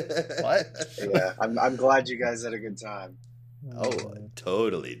 What? Yeah, I'm glad you guys had a good time. Oh, I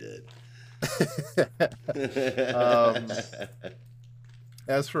totally did.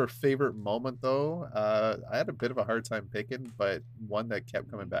 As for a favorite moment, though, I had a bit of a hard time picking, but one that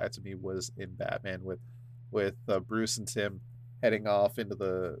kept coming back to me was in Batman with Bruce and Tim heading off into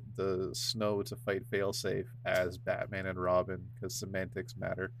the snow to fight Failsafe as Batman and Robin, because semantics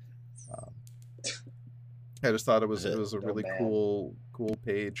matter. I just thought it was a Oh, really man. cool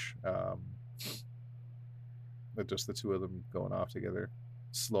page. With just the two of them going off together,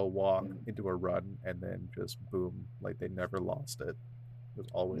 slow walk into a run, and then just boom, like they never lost it. It was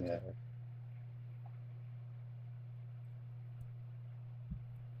always Yeah. there.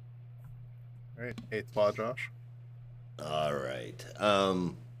 All right, eighth spot, Josh. All right.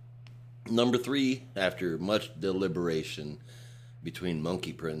 Number 3, after much deliberation between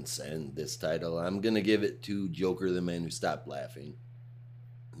Monkey Prince and this title, I'm going to give it to Joker, the Man Who Stopped Laughing.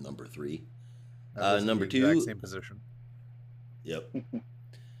 Number 3. That was number the exact 2. same position. Yep.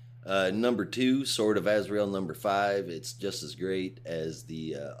 Number 2, Sword of Azrael. Number 5, it's just as great as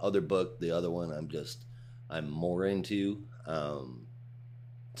the other book. The other one I'm more into.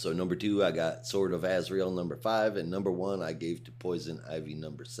 So number 2, I got Sword of Azrael. Number 5, and number 1, I gave to Poison Ivy.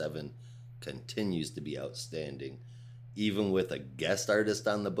 Number 7 continues to be outstanding, even with a guest artist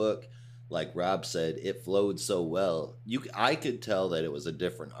on the book. Like Rob said, it flowed so well. I could tell that it was a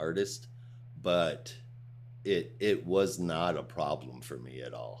different artist, but it was not a problem for me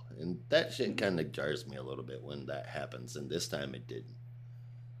at all. And that shit kind of jars me a little bit when that happens, and this time it didn't.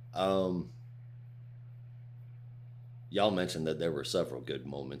 Y'all mentioned that there were several good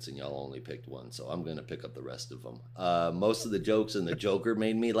moments and y'all only picked one, so I'm going to pick up the rest of them. Most of the jokes in the Joker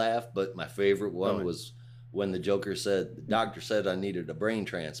made me laugh, but my favorite one was when the Joker said, the doctor said I needed a brain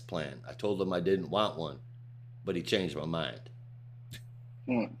transplant. I told him I didn't want one, but he changed my mind.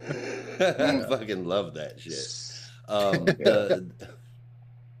 I fucking love that shit.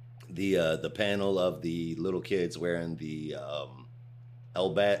 The panel of the little kids wearing the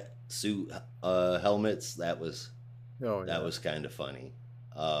Hellbat suit helmets, that was kind of funny.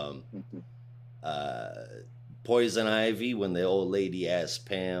 Poison Ivy, when the old lady asked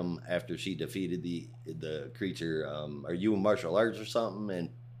Pam after she defeated the creature, "Are you in martial arts or something?" And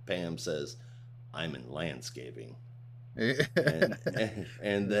Pam says, "I'm in landscaping."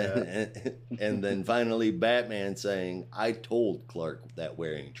 and then finally Batman saying, "I told Clark that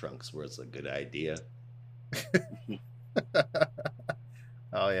wearing trunks was a good idea."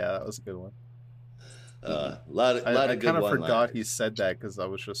 Oh yeah, that was a good one. A lot of I good kind of one-liners. forgot he said that because I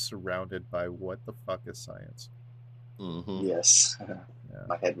was just surrounded by what the fuck is science. Mm-hmm. Yes.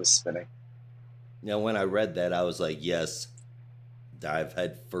 My head was spinning. Now, when I read that, I was like, yes, dive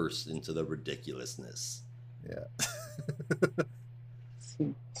head first into the ridiculousness. Yeah.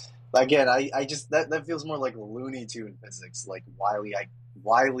 Again, I just that feels more like Looney Tune physics, like Wile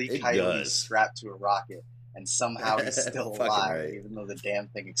It Coyote does. strapped to a rocket, and somehow he's still Fucking alive, right. even though the damn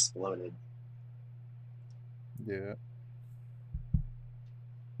thing exploded. Yeah.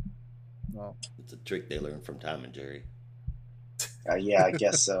 Well, It's a trick they learned from Tom and Jerry. Yeah, I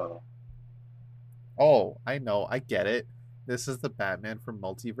guess so. oh, I know, I get it. This is the Batman from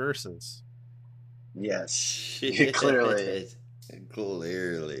Multiverses. Yes, Shit. clearly.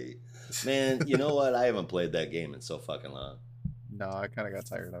 Clearly. Man, you know what? I haven't played that game in so fucking long. No, I kind of got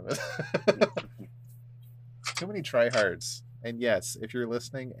tired of it. Too many tryhards. And yes, if you're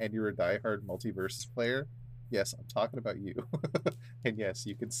listening and you're a diehard Multiverses player, yes, I'm talking about you. And yes,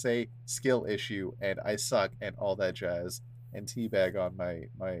 you can say skill issue and I suck and all that jazz and teabag on my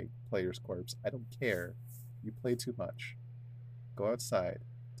player's corpse. I don't care. You play too much. Go outside.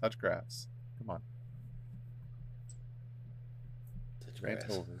 Touch grass. Come on. Touch Rant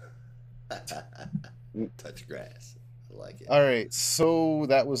grass. over. Touch grass. I like it. All right, so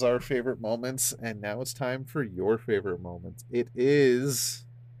that was our favorite moments, and now it's time for your favorite moments. It is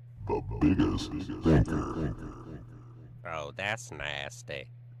The biggest stinker. Oh, that's nasty.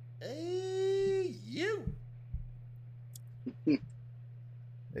 Hey, you.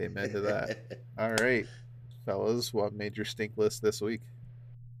 amen to that. All right, fellas, what made your stink list this week?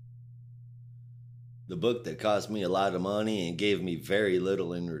 The book that cost me a lot of money and gave me very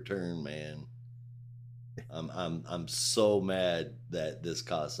little in return, man. I'm so mad that this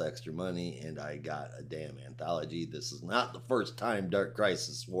costs extra money and I got a damn anthology. This is not the first time Dark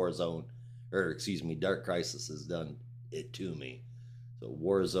Crisis Dark Crisis has done it to me. So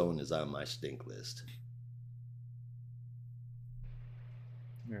Warzone is on my stink list.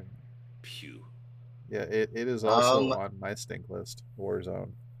 Pew. Yeah, it is also Um, on my stink list.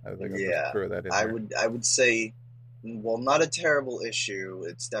 Warzone. I think I'll Yeah, just throw that in I there. would say, well, not a terrible issue.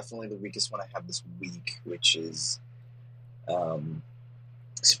 It's definitely the weakest one I have this week, which is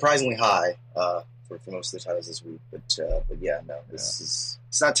surprisingly high for most of the titles this week. But yeah, no, it's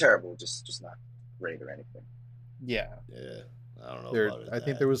not terrible, just not great or anything. Yeah, Yeah, I don't know about it. I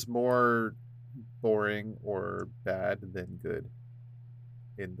think there was more boring or bad than good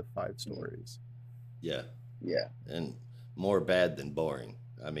in the 5 stories. Yeah, Yeah. and more bad than boring.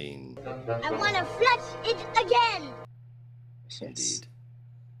 I mean, I want to flush it again. indeed.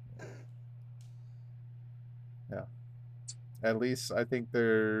 Yeah. At least I think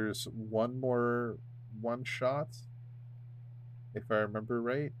there's one more one shot, if I remember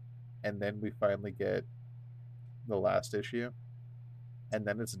right, and then we finally get the last issue, and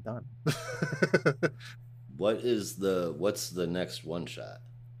then it's done. What's the next one shot?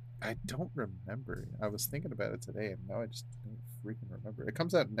 I don't remember. I was thinking about it today, and now I just don't freaking remember. It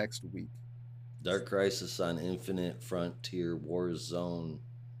comes out next week. Dark Crisis on Infinite Frontier, Warzone,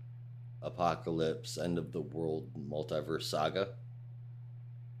 Apocalypse, End of the World, Multiverse Saga.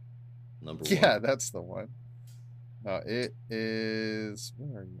 Number 1. Yeah, that's the one. No, it is.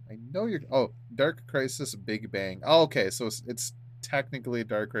 Where are you? I know you're. Oh, Dark Crisis Big Bang. Oh, okay, so it's technically a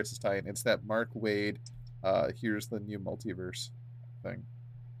Dark Crisis tie-in. It's that Mark Waid. Here's the new multiverse thing.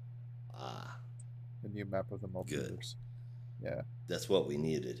 Ah, The new map of the multiverse. Yeah. that's what we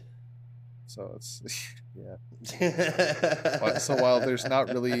needed. So it's yeah. So while there's not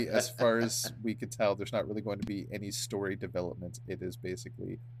really, as far as we could tell, there's not really going to be any story development.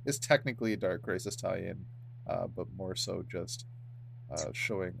 It's technically a Dark Crisis tie-in, but more so just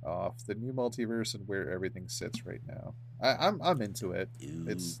showing off the new multiverse and where everything sits right now. I'm into it.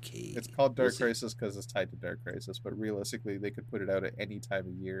 It's called Dark Crisis because it's tied to Dark Crisis, but realistically, they could put it out at any time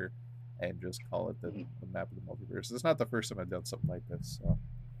of year and just call it the map of the multiverse. It's not the first time I've done something like this, so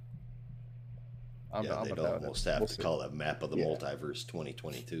I'm they'd about almost it. have We'll to see. call it Map of the Multiverse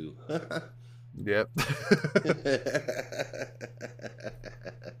 2022. Yep.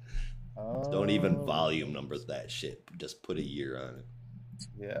 Don't even volume numbers that shit. Just put a year on it.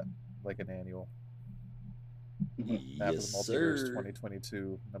 Yeah, like an annual. Map Yes, of the Multiverse sir.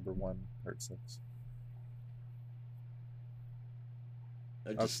 2022, number 1, part 6.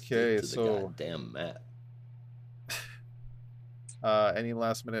 I just Okay, stick to the so- goddamn map. Any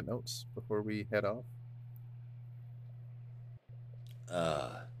last minute notes before we head off? I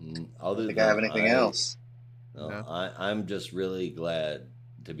Other don't think than I have anything else. No, No. I'm just really glad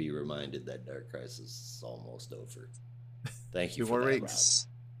to be reminded that Dark Crisis is almost over. Thank you 2 for more that, weeks.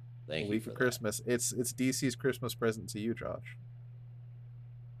 Rob. Thank A you week for of that. Christmas. It's DC's Christmas present to you, Josh.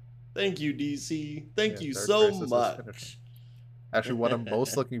 Thank you, DC. Thank Yeah, you Dark so Crisis is much. finishing. Actually, what I'm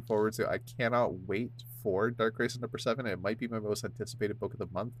most looking forward to, I cannot wait for Dark Crisis number 7. It might be my most anticipated book of the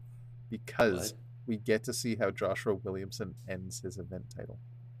month because What? we get to see how Joshua Williamson ends his event title.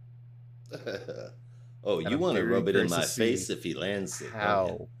 Oh, And you I'm want to very rub it in curious to my see face if he lands it. don't How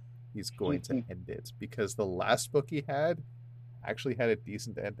you? he's going to end it, because the last book he had actually had a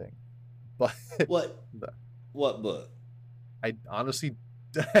decent ending. But What? The- What book? I honestly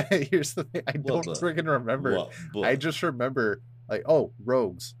Here's the thing. I don't book? freaking remember. What book? I just remember, like, oh,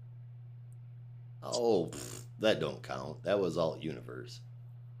 Rogues. Oh, that don't count. That was Alt Universe.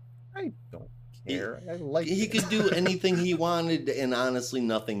 I don't care. I like He it. could do anything he wanted, and honestly,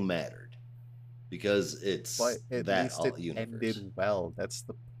 nothing mattered because it's But at that least Alt it Universe. ended well. That's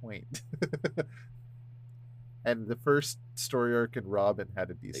the point. And the first story arc in Robin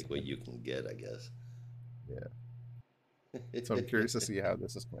had a decent Take what ending. you can get, I guess. Yeah. So I'm curious to see how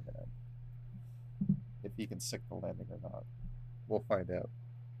this is going to end. If he can stick the landing or not. We'll find out.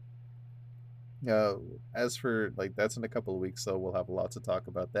 As for, like, that's in a couple of weeks, so we'll have a lot to talk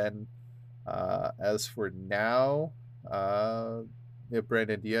about then. As for now,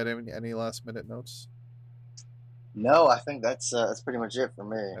 Brandon, do you have any last minute notes? No, I think that's pretty much it for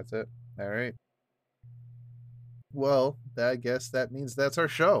me. That's it. All right. Well, I guess that means that's our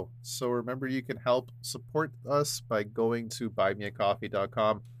show. So remember, you can help support us by going to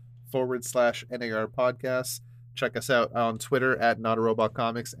buymeacoffee.com/NAR podcasts. Check us out on Twitter at Not a Robot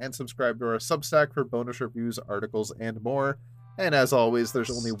Comics and subscribe to our Substack for bonus reviews, articles, and more. And as always, there's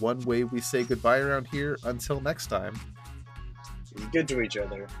only one way we say goodbye around here. Until next time. Be good to each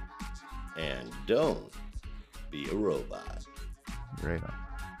other. And don't be a robot. Right on.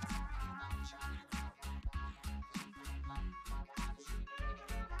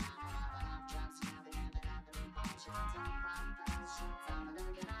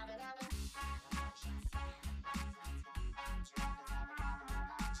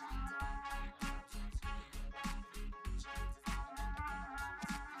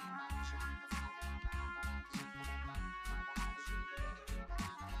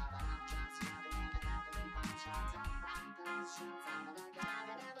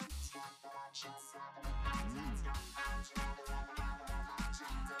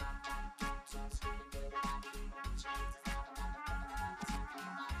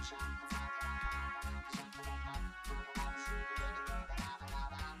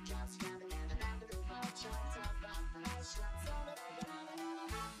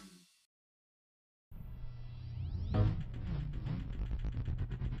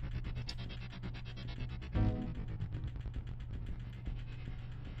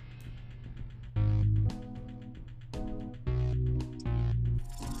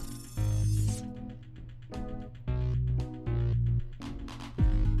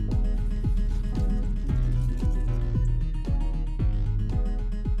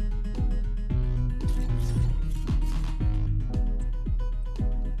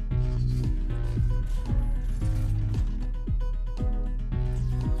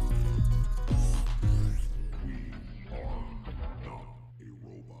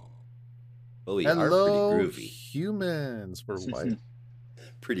 Oh, we are Hello, pretty groovy. humans. We're white.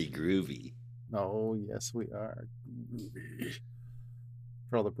 Pretty groovy. Oh, yes, we are.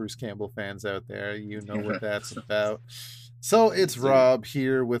 For all the Bruce Campbell fans out there, you know what that's about. So it's Rob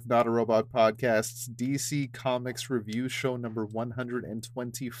here with Not a Robot Podcast's DC Comics Review Show number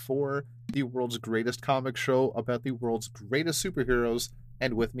 124, the world's greatest comic show about the world's greatest superheroes.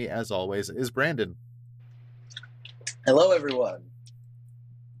 And with me, as always, is Brandon. Hello, everyone.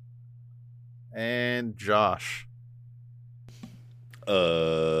 And Josh.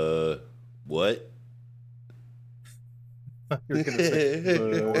 What? You're gonna say,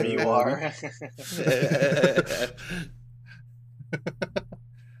 Or you are.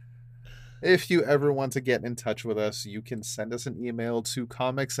 If you ever want to get in touch with us, you can send us an email to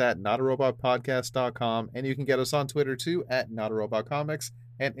comics@notarobotpodcast.com, and you can get us on Twitter too at notarobotcomics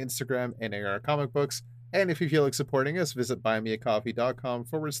and Instagram NAR Comic Books. And if you feel like supporting us, visit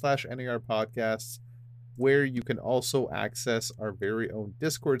buymeacoffee.com/NAR podcasts, where you can also access our very own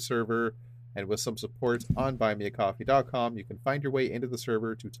Discord server. And with some support on buymeacoffee.com, you can find your way into the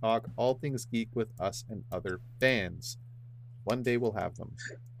server to talk all things geek with us and other fans. One day we'll have them.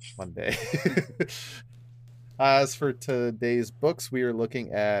 One day. As for today's books, we are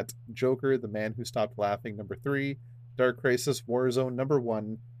looking at Joker, The Man Who Stopped Laughing, number 3, Dark Crisis Warzone, number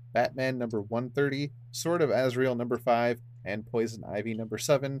 1, Batman, number 130, Sword of Azrael, number 5, and Poison Ivy, number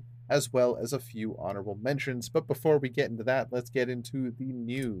 7, as well as a few honorable mentions. But before we get into that, let's get into the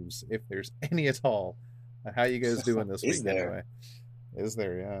news, if there's any at all. How you guys doing this week, anyway? Is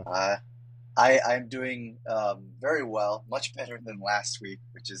there, yeah. I'm doing very well, much better than last week,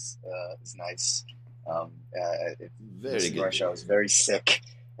 which is nice. Very good. I was very sick,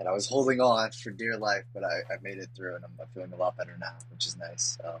 and I was holding on for dear life, but I made it through, and I'm feeling a lot better now, which is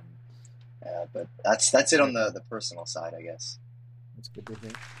nice. But that's it on the personal side, I guess. That's good to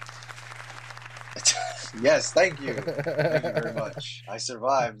hear. Yes, thank you. Thank you very much. I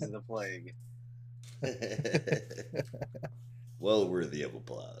survived the plague. Well worthy of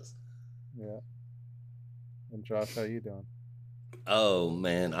applause. Yeah. And Josh, how you doing? Oh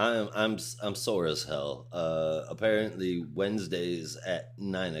man, I'm sore as hell. Apparently Wednesdays at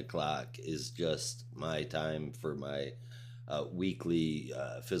 9 o'clock is just my time for my weekly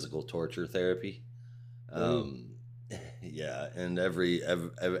physical torture therapy. Yeah, and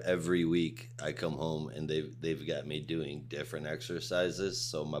every week I come home and they've got me doing different exercises,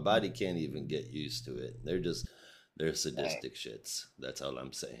 so my body can't even get used to it. They're sadistic shits. That's all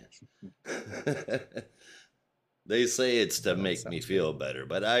I'm saying. They say it's to make me feel better,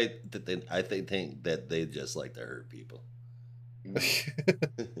 but I think that they just like to hurt people. A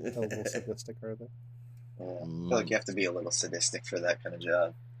little sadistic, are they? Yeah. I feel like you have to be a little sadistic for that kind of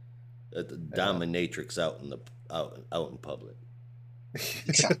job. The dominatrix out in public.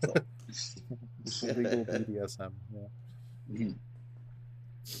 Exactly. Legal BDSM. Yeah. Mhm.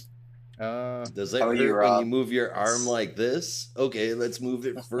 Does that How hurt are you, when Rob? you move your arm like this? Okay, let's move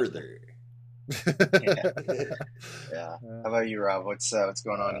it further. Yeah. How about you, Rob? What's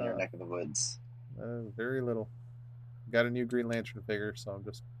going on in your neck of the woods? Very little. Got a new Green Lantern figure, so I'm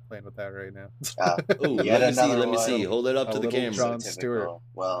just playing with that right now. Oh, Yet let another me see. one. Hold it up A to the little camera. John Typical. Stewart.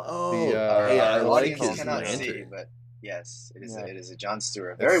 Well, Oh, The, hey, I our like audience his cannot see, lantern. but yes, it is. Yeah. It is a John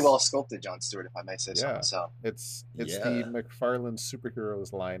Stewart, very It's- well sculpted John Stewart, if I may say so Yeah. myself. It's Yeah. the McFarlane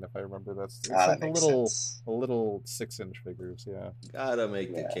Superheroes line, if I remember. It's That like makes a sense. little 6-inch figures. Yeah, Gotta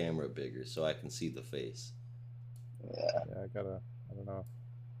make the Yeah. camera bigger so I can see the face. Yeah, I don't know.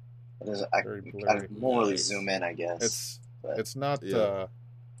 it is. Very I blurry. normally Nice. zoom in, I guess. It's not Yeah.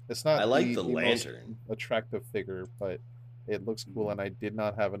 it's not I like the most lantern. attractive figure, but it looks cool, and I did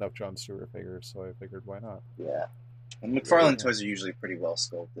not have enough John Stewart figures, so I figured why not. Yeah, and McFarlane Yeah. toys are usually pretty well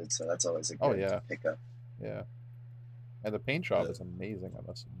sculpted, so that's always a good Oh, yeah. pick up. Yeah, and the paint job Yeah. is amazing, I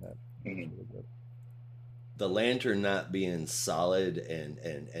must admit. It's Mhm. really good. The lantern not being solid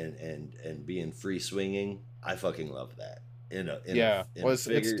and being free swinging, I fucking love that. In a It's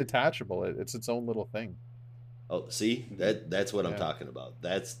figure. detachable. It's its own little thing. Oh, see, that's what I'm Yeah. talking about.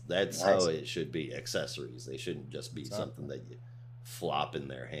 That's Nice. how it should be. Accessories. They shouldn't just be Exactly. something that you flop in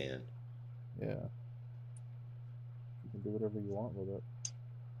their hand. Yeah, you can do whatever you want with it.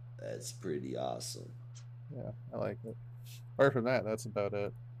 That's pretty awesome. Yeah, I like it. Apart from that, that's about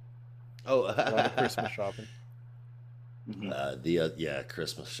it. Oh, A lot of Christmas shopping. Mhm.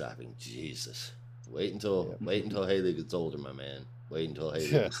 Christmas shopping. Jesus, wait until Haley gets older, my man. Wait until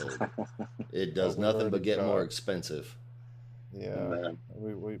Haley Yeah. gets older. It does we've nothing but already get more got- expensive. Yeah, Man.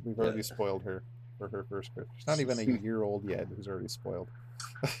 we've already spoiled her for her first Christmas. She's not even a year old yet. Who's already spoiled?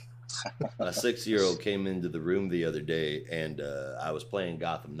 A 6-year-old came into the room the other day, and I was playing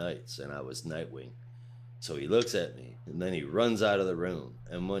Gotham Knights, and I was Nightwing. So he looks at me, and then he runs out of the room.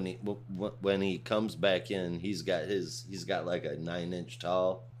 And when he comes back in, he's got like a 9-inch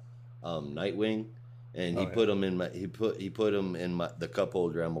tall Nightwing, and he put him in the cup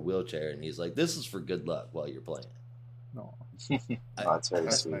holder on my wheelchair, and he's like, "This is for good luck while you're playing." No, Oh, that's very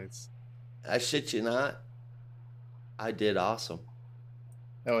that's sweet. nice. I shit you not, I did awesome.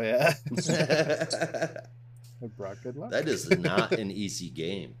 Oh yeah, That it brought good luck. is not an easy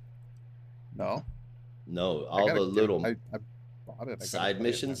game. No, No, I all gotta the get- little I bought it. I gotta side play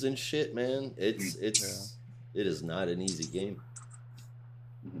it missions now. and shit, man. It is not an easy game.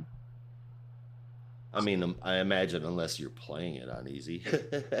 Mhm. I mean, I imagine unless you're playing it on easy.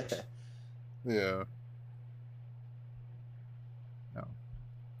 Yeah. No.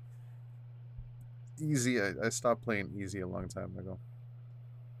 Easy. I stopped playing easy a long time ago.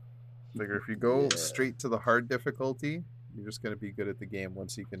 Figure if you go Yeah. straight to the hard difficulty, you're just gonna be good at the game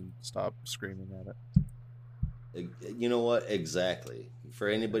once you can stop screaming at it. You know what? Exactly. For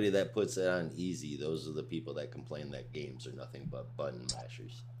anybody that puts it on easy, those are the people that complain that games are nothing but button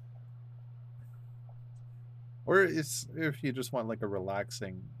mashers. Or it's if you just want like a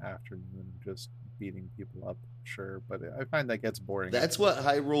relaxing afternoon, just beating people up, sure. But I find that gets boring. That's what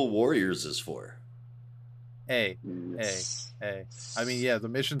Hyrule Warriors is for. Hey, Yes. hey. I mean, yeah, the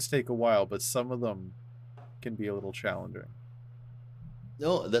missions take a while, but some of them can be a little challenging.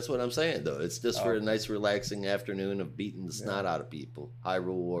 No, that's what I'm saying, though. It's just for Oh. a nice, relaxing afternoon of beating the snot out of people.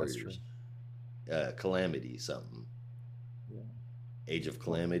 Hyrule Warriors. Calamity, something. Yeah. Age of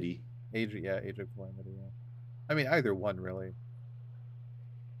Calamity. Age of Calamity, yeah. I mean, either one, really.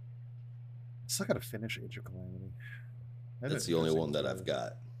 Still gotta finish Age of Calamity. I That's didn't the only finish one Age that of I've Calamity.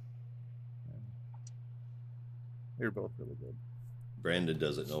 got. They're both really good. Brandon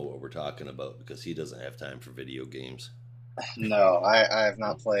doesn't know what we're talking about because he doesn't have time for video games. No, I have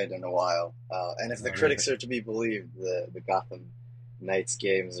not played in a while. And if the Oh, critics are to be believed, the Gotham Knight's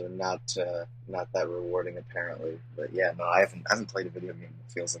games are not that rewarding apparently. But yeah, no, I haven't played a video game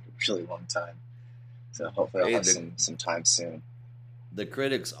that feels like a really long time. So hopefully I'll have some time soon. The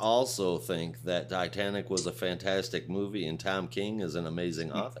critics also think that Titanic was a fantastic movie and Tom King is an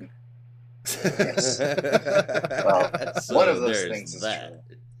amazing author. Yes. Well, So one of those there's things is that.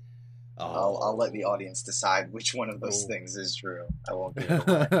 true. Oh. I'll let the audience decide which one of those things is true. I won't give it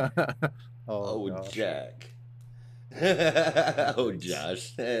away. Oh, gosh. Jack. Oh,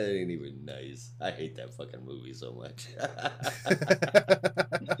 Josh. That ain't even nice. I hate that fucking movie so much.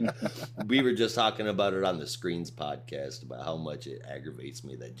 We were just talking about it on the Screens podcast about how much it aggravates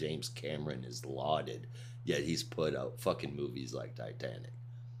me that James Cameron is lauded, yet he's put out fucking movies like Titanic.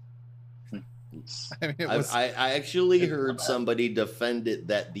 I mean, it was... I actually heard somebody defend it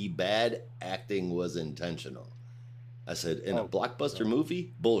that the bad acting was intentional. I said, in a blockbuster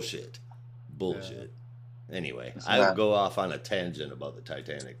movie? Bullshit. Bullshit. Yeah. Anyway, I'll go off on a tangent about the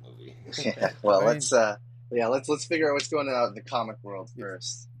Titanic movie. Yeah, well, let's figure out what's going on in the comic world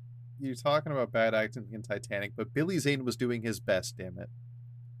first. You're talking about bad acting in Titanic, but Billy Zane was doing his best, damn it.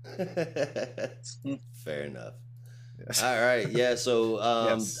 Fair enough. Yes. All right, yeah, so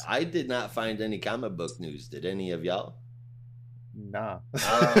Yes. I did not find any comic book news. Did any of y'all? Nah.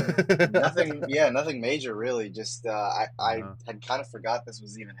 Nothing major really. Just I had kind of forgot this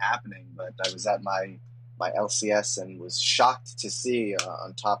was even happening, but I was at my LCS and was shocked to see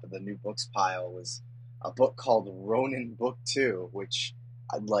on top of the new books pile was a book called Ronin Book 2, which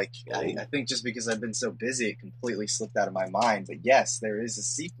I think just because I've been so busy, it completely slipped out of my mind. But yes, there is a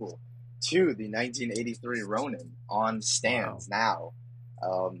sequel to the 1983 Ronin on stands now,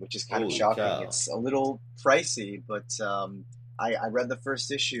 which is kind of shocking. Cow. It's a little pricey, but I read the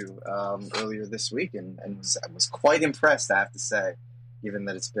first issue earlier this week and was quite impressed, I have to say, given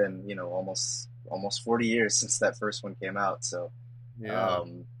that it's been almost 40 years since that first one came out. So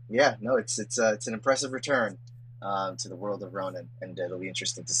it's an impressive return to the world of Ronin, and it'll be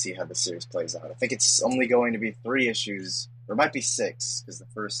interesting to see how the series plays out. I think it's only going to be 3 issues, or it might be 6 because the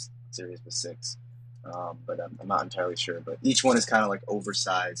first series was 6, but I'm not entirely sure. But each one is kind of like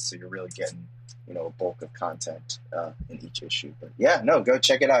oversized, so you're really getting a bulk of content in each issue. But yeah, no, go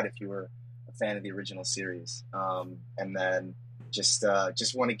check it out if you were a fan of the original series. And then just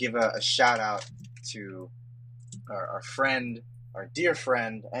want to give a shout out to our dear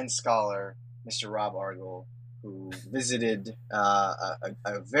friend and scholar, Mr. Rob Argel, who visited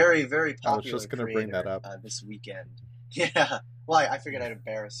a very, very popular I was just going to bring that up this weekend. Yeah, well, I figured I'd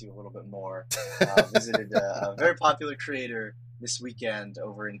embarrass you a little bit more. Visited a very popular creator this weekend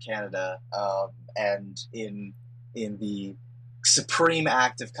over in Canada, and in the supreme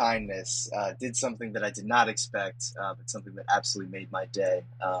act of kindness, did something that I did not expect, but something that absolutely made my day.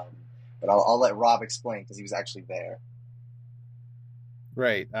 But I'll let Rob explain because he was actually there.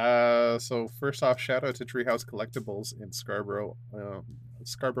 Right. So first off, shout out to Treehouse Collectibles in Scarborough,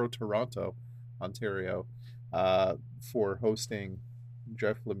 Toronto, Ontario, for hosting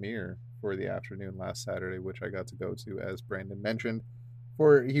Jeff Lemire for the afternoon last Saturday, which I got to go to, as Brandon mentioned.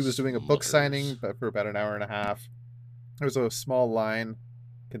 He was doing a book signing, but for about an hour and a half. There was a small line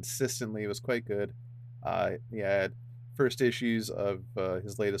consistently. It was quite good. He had first issues of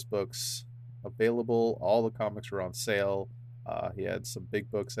his latest books available. All the comics were on sale. He had some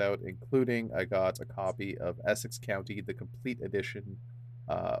big books out, including I got a copy of Essex County, the complete edition,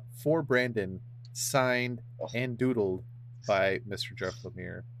 for Brandon, signed and doodled by Mr. Jeff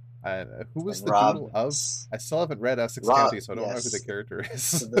Lemire. Who was the doodle of? I still haven't read Essex County, so I don't know who the character is.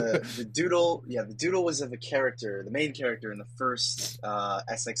 So the doodle was of a character, the main character in the first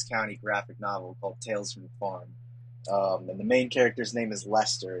Essex County graphic novel called Tales from the Farm. And the main character's name is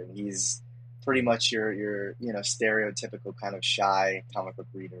Lester, and he's pretty much your stereotypical kind of shy comic book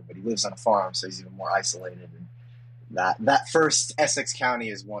reader, but he lives on a farm, so he's even more isolated. And that first Essex County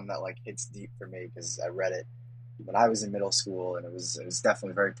is one that hits deep for me because I read it when I was in middle school, and it was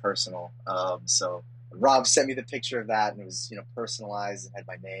definitely very personal. So Rob sent me the picture of that, and it was personalized and had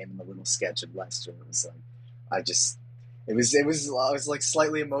my name and the little sketch of Lester. It was it was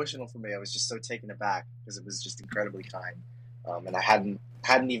slightly emotional for me. I was just so taken aback because it was just incredibly kind, and I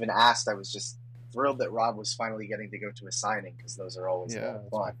hadn't even asked. I was just thrilled that Rob was finally getting to go to a signing because those are always a lot of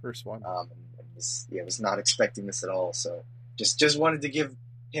fun. My first one. Was not expecting this at all. So just wanted to give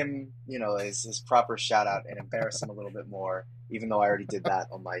him, his proper shout out and embarrass him a little bit more, even though I already did that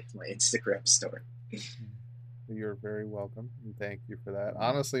on my Instagram story. You're very welcome, and thank you for that.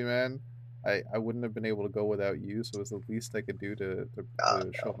 Honestly, man, I wouldn't have been able to go without you, so it was the least I could do to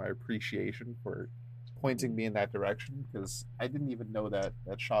show my appreciation for pointing me in that direction, because I didn't even know that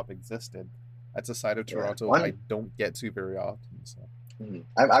shop existed. That's a side of Toronto I don't get to very often. So.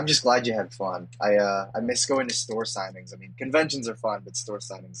 I'm just glad you had fun. I miss going to store signings. I mean, conventions are fun, but store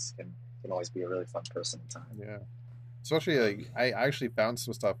signings can always be a really fun personal time. Yeah. Especially, like, I actually found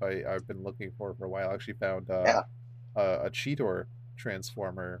some stuff I've been looking for a while. I actually found Yeah. a Cheetor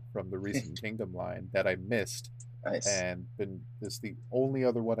transformer from the recent Kingdom line that I missed, Nice. and this is the only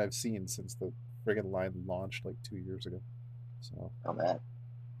other one I've seen since the friggin' line launched like 2 years ago. So, Oh man.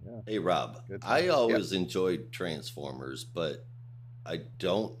 yeah. Hey Rob, Good I time. always enjoyed Transformers, but I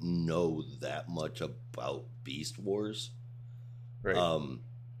don't know that much about Beast Wars. Right.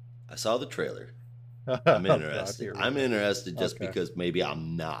 I saw the trailer. Oh, I'm God, interested. here we I'm go. interested just Okay. because maybe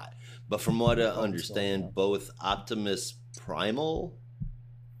I'm not. But from what I Phone's going understand, off. both Optimus Primal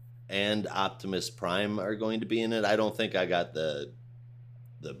and Optimus Prime are going to be in it. I don't think I got the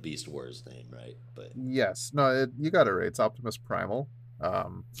Beast Wars name right, but Yes. No, you got it right. It's Optimus Primal.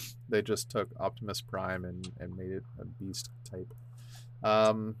 They just took Optimus Prime and made it a beast type.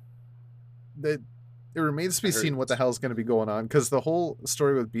 It remains to be seen what the hell's going to be going on, because the whole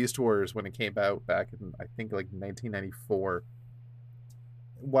story with Beast Wars, when it came out back in, I think, like 1994,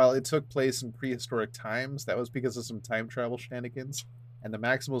 while it took place in prehistoric times, that was because of some time travel shenanigans, and the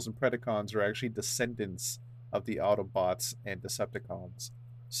Maximals and Predacons are actually descendants of the Autobots and Decepticons.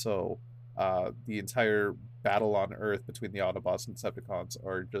 So the entire battle on Earth between the Autobots and Decepticons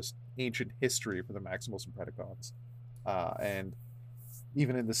are just ancient history for the Maximals and Predacons. And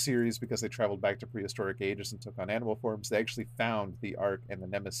even in the series, because they traveled back to prehistoric ages and took on animal forms, they actually found the Ark and the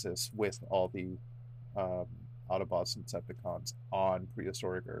Nemesis with all the Autobots and Decepticons on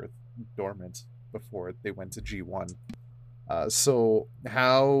prehistoric Earth, dormant, before they went to G1. So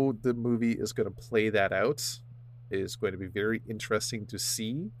how the movie is going to play that out is going to be very interesting to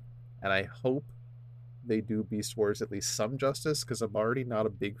see, and I hope they do Beast Wars at least some justice, because I'm already not a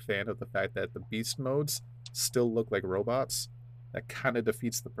big fan of the fact that the beast modes still look like robots. That kind of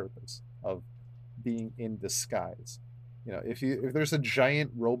defeats the purpose of being in disguise. You know, if there's a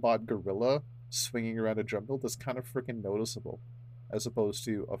giant robot gorilla swinging around a jungle, that's kind of freaking noticeable, as opposed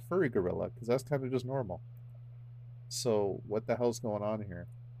to a furry gorilla, because that's kind of just normal. So what the hell's going on here?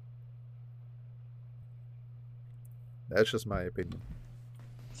 That's just my opinion.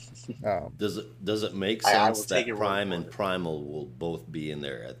 Does it make I will sense take that your word Prime for and it. Primal will both be in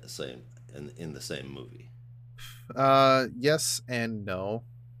there at the same in the same movie? Yes and no.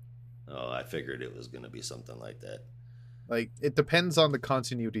 Oh, I figured it was going to be something like that. Like, it depends on the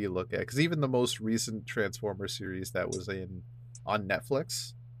continuity you look at, because even the most recent Transformer series that was on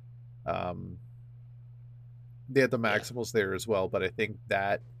Netflix, they had the Maximals there as well, but I think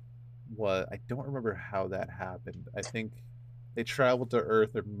that I don't remember how that happened. I think they traveled to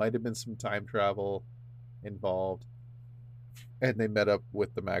Earth. There might have been some time travel involved, and they met up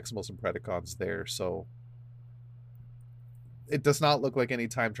with the Maximals and Predacons there. So it does not look like any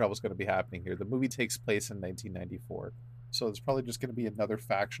time travel is going to be happening here. The movie takes place in 1994, so it's probably just going to be another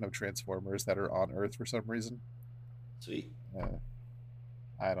faction of Transformers that are on Earth for some reason. Sweet.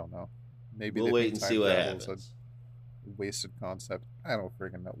 I don't know. Maybe We'll they wait think and time see what travel is happens. a wasted concept. I don't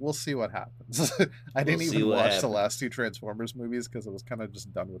freaking know. We'll see what happens. I didn't see even what watch the happens. last two Transformers movies because I was kind of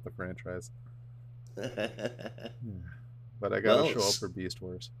just done with the franchise. But I gotta Well, show up for Beast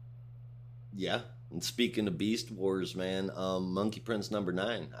Wars. Yeah, and speaking of Beast Wars, man, Monkey Prince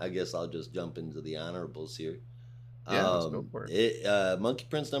 #9. I guess I'll just jump into the honorables here. Yeah, let's go for it. Monkey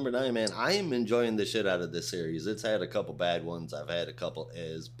Prince #9, man. I am enjoying the shit out of this series. It's had a couple bad ones. I've had a couple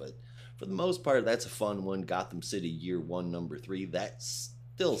but for the most part, that's a fun one. Gotham City Year 1, #3. That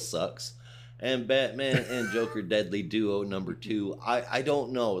still sucks. And Batman and Joker Deadly Duo #2. I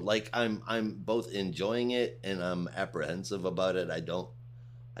don't know. Like, I'm both enjoying it and I'm apprehensive about it. I don't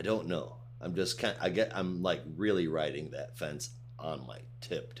know. I'm just I'm like really riding that fence on my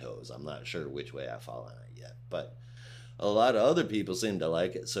tiptoes. I'm not sure which way I fall on it yet, but a lot of other people seem to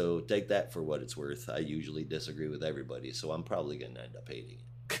like it, so take that for what it's worth. I usually disagree with everybody, so I'm probably going to end up hating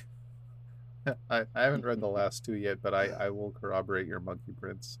it. I haven't read the last two yet, but I will corroborate your Monkey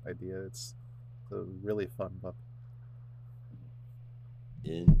Prince idea. It's a really fun book.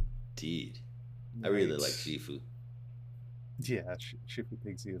 Indeed. I really like Right. Shifu. Yeah, Shifu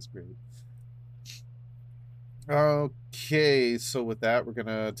Pixie is great. Okay, so with that, we're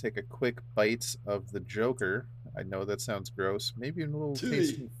gonna take a quick bite of the Joker. I know that sounds gross, maybe a little Tui.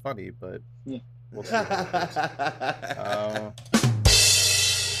 tasty funny, but we'll see how it goes.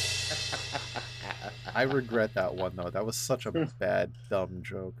 I regret that one though. That was such a bad, dumb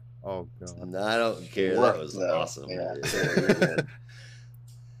joke. Oh god. No, I don't care. That Worked, was though. awesome. Yeah.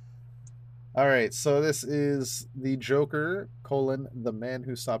 All right, so this is The Joker, The Man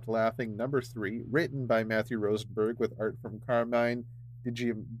Who Stopped Laughing, number 3, written by Matthew Rosenberg with art from Carmine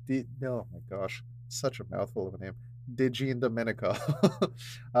oh my gosh, such a mouthful of a name. Domenico.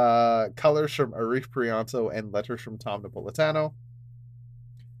 Colors from Arif Prianto and letters from Tom Napolitano.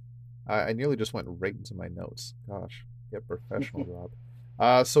 I nearly just went right into my notes. Gosh, get professional,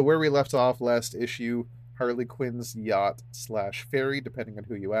 Rob. So where we left off last issue, Harley Quinn's yacht / ferry, depending on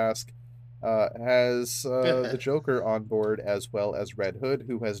who you ask, has the Joker on board, as well as Red Hood,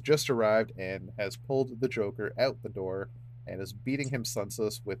 who has just arrived and has pulled the Joker out the door and is beating him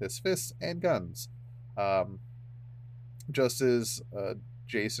senseless with his fists and guns. Just as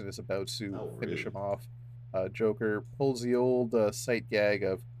Jason is about to finish him off, Joker pulls the old sight gag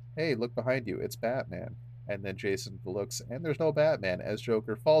of, "Hey, look behind you, it's Batman." And then Jason looks, and there's no Batman, as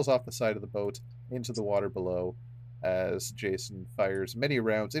Joker falls off the side of the boat into the water below, as Jason fires many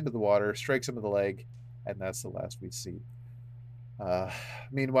rounds into the water, strikes him in the leg, and that's the last we see.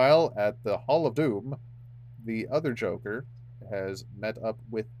 Meanwhile, at the Hall of Doom, the other Joker has met up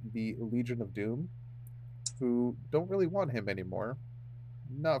with the Legion of Doom, who don't really want him anymore.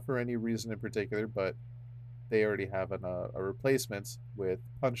 Not for any reason in particular, but they already have a replacement with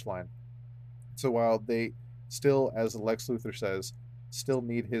Punchline. So while they still, as Lex Luthor says, still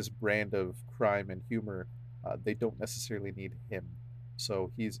need his brand of crime and humor, they don't necessarily need him.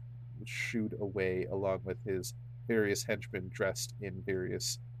 So he's shooed away along with his various henchmen dressed in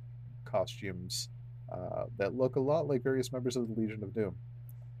various costumes that look a lot like various members of the Legion of Doom.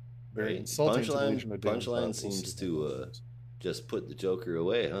 Very insulting to the Legion of Doom. Punchline seems to just put the Joker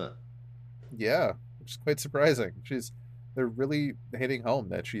away, huh? Yeah, which is quite surprising. They're really hitting home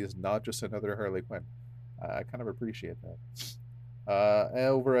that she is not just another Harley Quinn. I kind of appreciate that.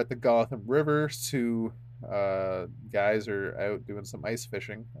 Over at the Gotham River, 2 guys are out doing some ice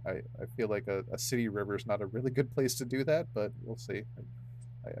fishing. I feel like a city river is not a really good place to do that, but we'll see.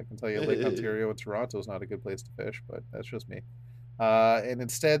 I can tell you Lake Ontario and Toronto is not a good place to fish, but that's just me. And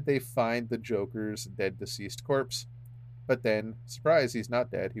instead they find the Joker's dead deceased corpse. But then, surprise, he's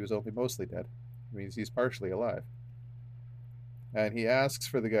not dead. He was only mostly dead. It means he's partially alive. And he asks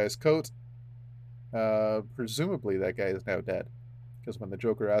for the guy's coat. Presumably that guy is now dead, because when the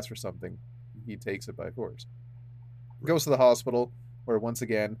Joker asks for something, he takes it by force. Goes to the hospital, where once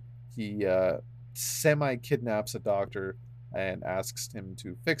again he semi-kidnaps a doctor and asks him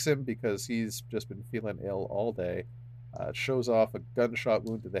to fix him because he's just been feeling ill all day. Shows off a gunshot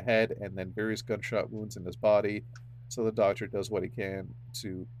wound to the head and then various gunshot wounds in his body. So the doctor does what he can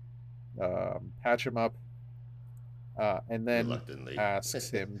to patch him up, and then asks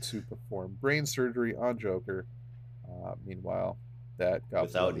him to perform brain surgery on Joker. Meanwhile, that got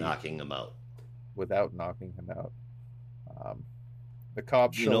without knocking him out. Without knocking him out. The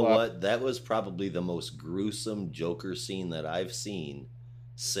cops show up. You know what? That was probably the most gruesome Joker scene that I've seen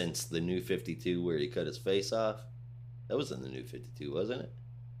since the New 52, where he cut his face off. That was in the New 52, wasn't it?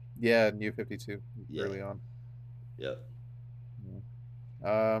 Yeah, New 52, early on. Yep.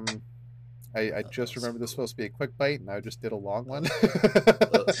 Yeah. I just remember this was supposed to be a quick bite, and I just did a long one.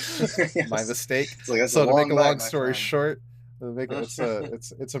 My mistake. So to make a long story short, it's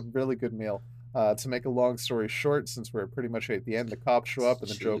a really good meal. To make a long story short, since we're pretty much at the end, the cops show up, and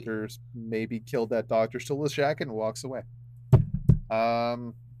the Joker's maybe killed that doctor, stole his jacket, and walks away.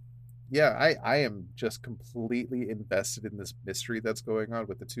 Yeah, I am just completely invested in this mystery that's going on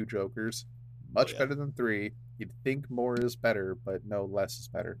with the 2 Jokers. Much better than 3. You'd think more is better, but no, less is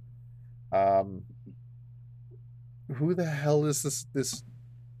better. Who the hell is this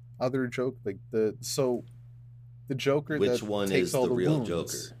other Joker? Like the Joker. Which that one takes is all the real wounds.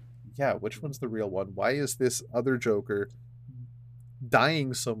 Joker? Yeah, which one's the real one? Why is this other Joker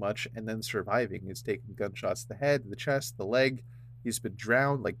dying so much and then surviving? He's taking gunshots to the head, the chest, the leg. He's been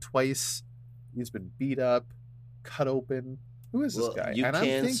drowned like twice. He's been beat up, cut open. Who is this guy? You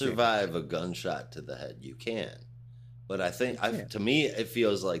can survive a gunshot to the head. You can. But I think, to me, it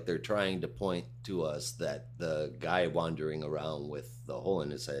feels like they're trying to point to us that the guy wandering around with the hole in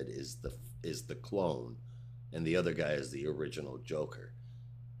his head is the clone, and the other guy is the original Joker.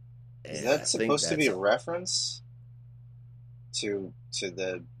 And is that supposed to be a reference to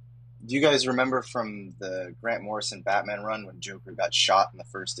the? Do you guys remember from the Grant Morrison Batman run when Joker got shot in the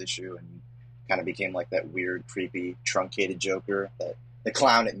first issue and kind of became like that weird, creepy, truncated Joker? That The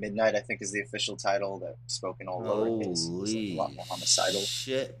Clown at Midnight, I think, is the official title that spoken all lowercase. Holy a lot more homicidal.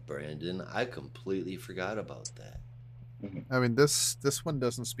 Shit, Brandon! I completely forgot about that. I mean, this one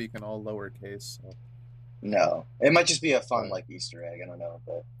doesn't speak in all lowercase. So. No, it might just be a fun like Easter egg. I don't know,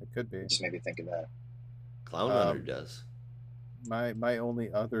 but it could be. Just made me think of that. Clown Hunter does. my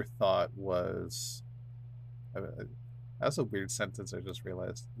only other thought was, that's a weird sentence. I just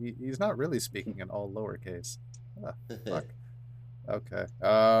realized he's not really speaking in all lowercase. Ah, fuck. Okay.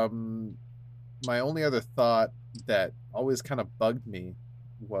 My only other thought that always kind of bugged me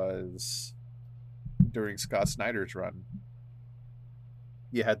was during Scott Snyder's run.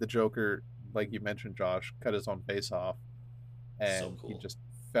 You had the Joker, like you mentioned, Josh, cut his own face off, and cool. he just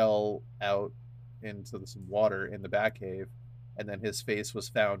fell out into some water in the Batcave, and then his face was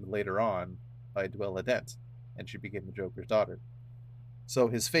found later on by Dwella Dent, and she became the Joker's daughter. So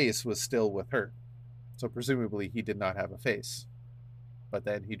his face was still with her. So presumably he did not have a face. But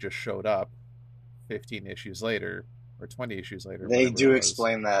then he just showed up 15 issues later, or 20 issues later. They whatever do it was,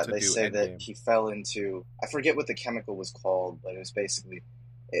 explain that. to They do say that Endgame. he fell into, I forget what the chemical was called, but it was basically,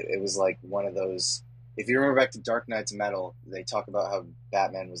 it was like one of those, if you remember back to Dark Knight's Metal, they talk about how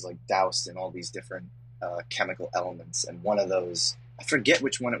Batman was like doused in all these different chemical elements, and one of those, I forget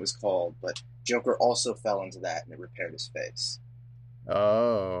which one it was called, but Joker also fell into that and it repaired his face.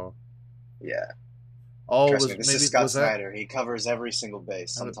 Oh. Yeah. Oh, Trust was me, this maybe is Scott was that Snyder. He covers every single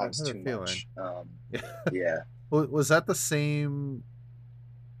base, I had a- sometimes I had a too feeling. much. Yeah. Yeah. Was that the same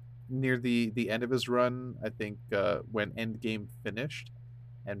near the end of his run? I think when Endgame finished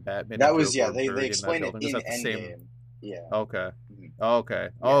and Batman. That and was, Joker yeah, were they buried explain in it that building. in Was that the same? Endgame. Yeah. Okay. Mhm. Okay.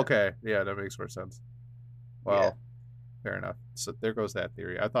 Yeah. Okay. Yeah, that makes more sense. Well, Yeah. fair enough. So there goes that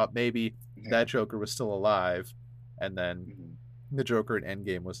theory. I thought maybe that Joker was still alive, and then Mhm. the Joker in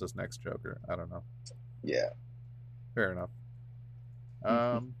Endgame was his next Joker. I don't know. Yeah. Fair enough.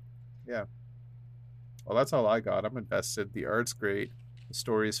 Yeah. Well, that's all I got. I'm invested. The art's great. The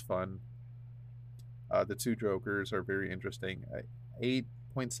story's fun. The two Jokers are very interesting.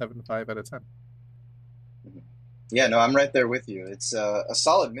 8.75 out of 10. Yeah, no, I'm right there with you. It's a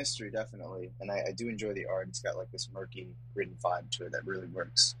solid mystery, definitely, and I do enjoy the art. It's got like this murky, gritty vibe to it that really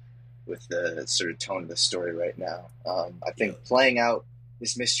works with the sort of tone of the story right now. I think Yeah. playing out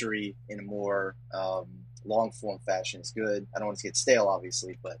this mystery in a more long form fashion is good. I don't want it to get stale,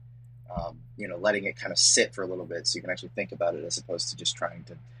 obviously, but letting it kind of sit for a little bit so you can actually think about it as opposed to just trying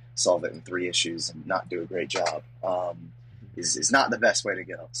to solve it in 3 issues and not do a great job. Is not the best way to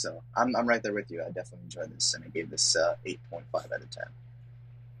go. So I'm right there with you. I definitely enjoyed this, and I gave this 8.5 out of 10.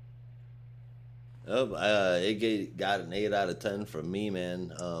 Oh, got an 8 out of 10 from me,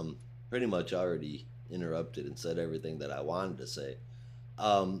 man. Pretty much already interrupted and said everything that I wanted to say.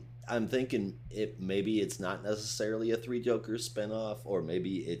 I'm thinking maybe it's not necessarily a Three Jokers spinoff, or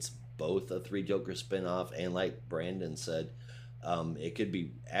maybe it's both a Three Jokers spinoff, and like Brandon said, it could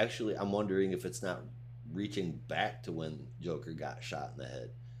be actually. I'm wondering if it's not reaching back to when Joker got shot in the head,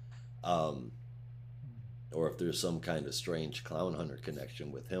 or if there's some kind of strange clown hunter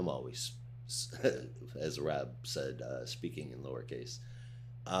connection with him always, as Rob said, speaking in lowercase.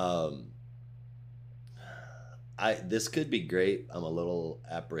 This could be great. I'm a little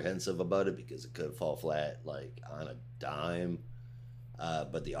apprehensive about it because it could fall flat like on a dime.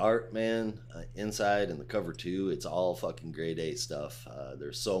 But the art, man, inside and the cover too, it's all fucking grade A stuff.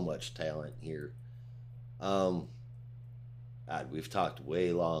 There's so much talent here. We've talked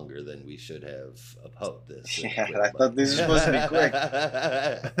way longer than we should have about this. Yeah, I thought these were supposed to be quick.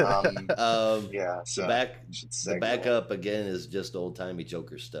 Yeah, so the backup again is just old timey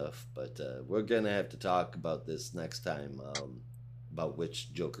Joker stuff, but we're gonna have to talk about this next time. About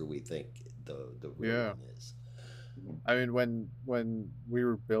which Joker we think the real one is. I mean, when we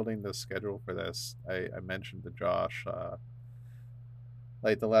were building the schedule for this, I mentioned to Josh,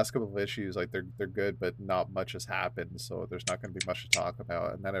 like the last couple of issues, like they're good, but not much has happened, so there's not going to be much to talk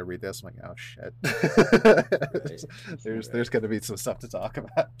about. And then I read this, I'm like, oh shit, there's going to be some stuff to talk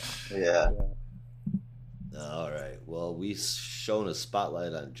about. Yeah. All right. Well, we've shown a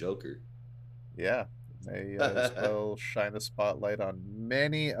spotlight on Joker. Yeah, may as well shine a spotlight on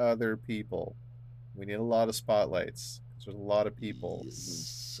many other people. We need a lot of spotlights. There's a lot of people. Yes,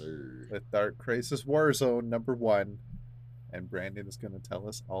 sir. With Dark Crisis Warzone #1. And Brandon is going to tell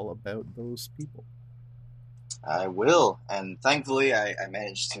us all about those people. I will. And thankfully, I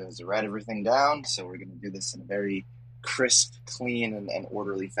managed to write everything down. So we're going to do this in a very crisp, clean, and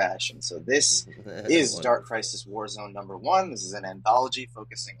orderly fashion. So this is Dark Crisis Warzone #1. This is an anthology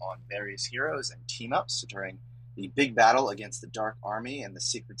focusing on various heroes and team-ups during the big battle against the Dark Army and the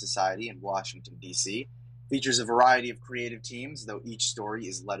Secret Society in Washington, D.C. Features a variety of creative teams, though each story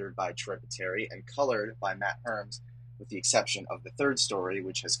is lettered by Troy Peteri and colored by Matt Herms, with the exception of the third story,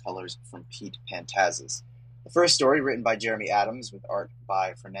 which has colors from Pete Pantazis. The first story, written by Jeremy Adams with art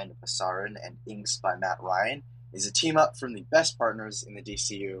by Fernando Pasarin and inks by Matt Ryan, is a team-up from the best partners in the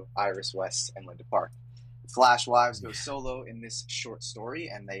DCU, Iris West and Linda Park. The Flash Wives go solo in this short story,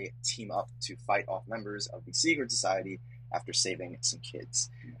 and they team up to fight off members of the Secret Society after saving some kids.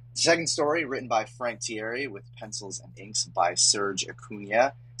 The second story, written by Frank Thierry with pencils and inks by Serge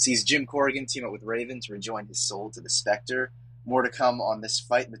Acuna, sees Jim Corrigan team up with Raven to rejoin his soul to the Spectre. More to come on this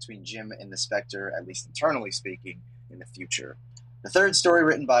fight between Jim and the Spectre, at least internally speaking, in the future. The third story,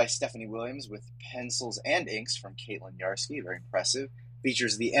 written by Stephanie Williams with pencils and inks from Caitlin Yarsky, very impressive,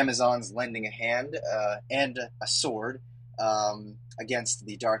 features the Amazons lending a hand and a sword against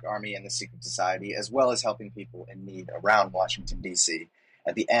the Dark Army and the Secret Society, as well as helping people in need around Washington, D.C.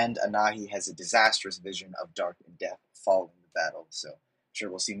 At the end, Anahi has a disastrous vision of dark and death following the battle, so I'm sure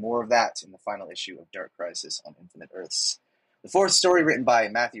we'll see more of that in the final issue of Dark Crisis on Infinite Earths. The fourth story, written by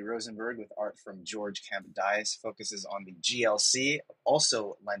Matthew Rosenberg with art from George Campbell-Dias, focuses on the GLC,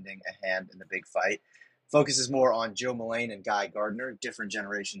 also lending a hand in the big fight. Focuses more on Joe Mullane and Guy Gardner, different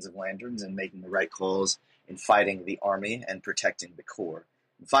generations of Lanterns, and making the right calls in fighting the army and protecting the core.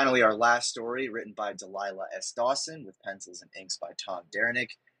 And finally, our last story, written by Delilah S. Dawson with pencils and inks by Tom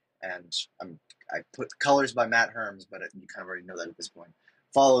Derenick, and I put colors by Matt Herms, but you kind of already know that at this point.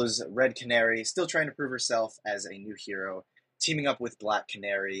 Follows Red Canary, still trying to prove herself as a new hero, teaming up with Black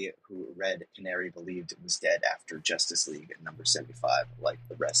Canary, who Red Canary believed was dead after Justice League at number 75, like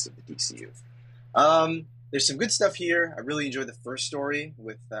the rest of the DCU. There's some good stuff here. I really enjoyed the first story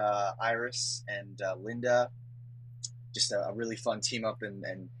with Iris and Linda. Just a really fun team up,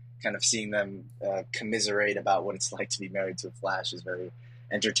 and kind of seeing them commiserate about what it's like to be married to a Flash is very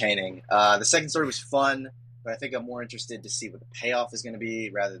entertaining. The second story was fun, but I think I'm more interested to see what the payoff is going to be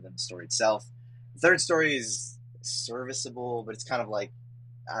rather than the story itself. The third story is serviceable, but it's kind of like,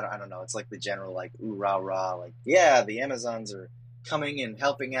 I don't know, it's like the general like ooh rah rah, like yeah, the Amazons are coming and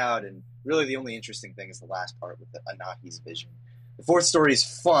helping out, and really the only interesting thing is the last part with the Anahi's vision. The fourth story is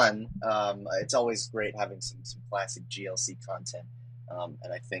fun. It's always great having some classic GLC content,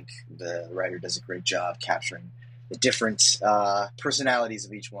 and I think the writer does a great job capturing the different personalities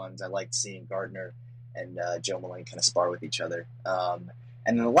of each one. I liked seeing Gardner and Joe Mullane kind of spar with each other. And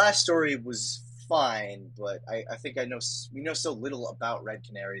then the last story was fine, but I think we know so little about Red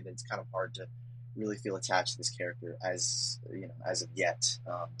Canary that it's kind of hard to really feel attached to this character as of yet.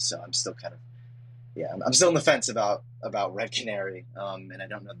 So I'm still kind of I'm still on the fence about Red Canary, and I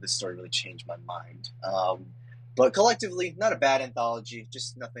don't know if this story really changed my mind. But collectively, not a bad anthology,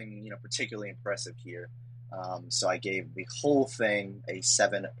 just nothing particularly impressive here. So I gave the whole thing a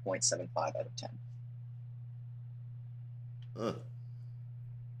 7.75 out of 10. Huh.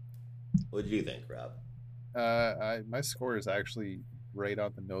 What did you think, Rob? My score is actually right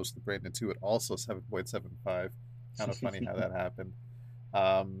on the nose of the Brandon too. It also 7.75. Kind of funny how that happened.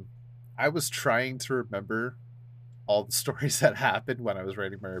 I was trying to remember all the stories that happened when I was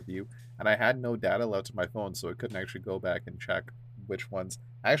writing my review, and I had no data allowed to my phone, so I couldn't actually go back and check which ones.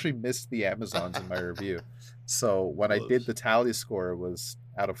 I actually missed the Amazons in my review. So when I did the tally score, it was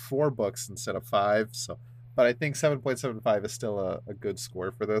out of 4 books instead of 5. So, but I think 7.75 is still a good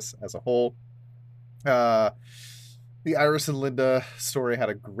score for this as a whole. The Iris and Linda story had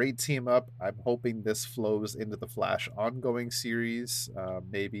a great team up. I'm hoping this flows into the Flash ongoing series.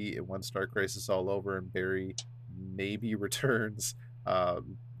 Maybe once Dark Crisis is all over and Barry maybe returns,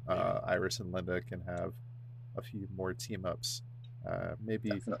 Iris and Linda can have a few more team ups. Maybe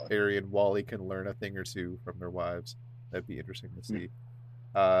Definitely. Barry and Wally can learn a thing or two from their wives. That'd be interesting to see.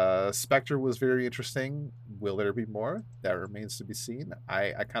 Spectre was very interesting. Will there be more? That remains to be seen.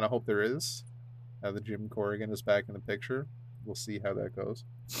 I kind of hope there is. Now that Jim Corrigan is back in the picture, we'll see how that goes.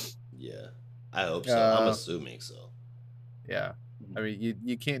 Yeah, I hope so. I'm assuming so. Yeah, I mean,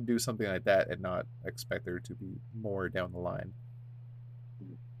 you can't do something like that and not expect there to be more down the line.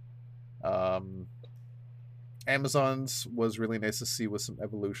 Amazons was really nice to see with some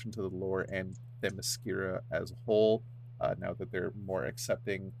evolution to the lore and Themyscira as a whole. Now that they're more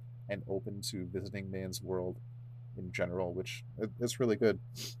accepting and open to visiting man's world in general, which is really good.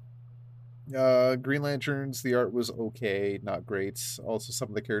 Green Lanterns, the art was okay, not great. Also, some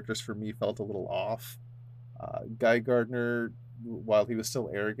of the characters for me felt a little off. Guy Gardner, while he was still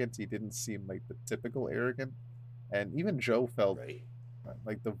arrogant, he didn't seem like the typical arrogant. And even Joe felt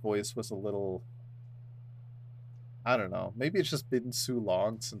like the voice was a little, I don't know. Maybe it's just been too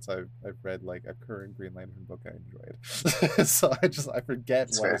long since I've read like a current Green Lantern book I enjoyed. So I forget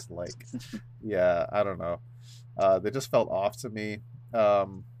That's what fair. It's like. Yeah, I don't know. They just felt off to me.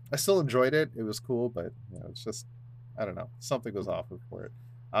 I still enjoyed it. It was cool, but it's just, I don't know. Something was off for it.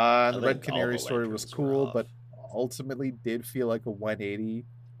 The Red Canary story was cool, but ultimately did feel like a 180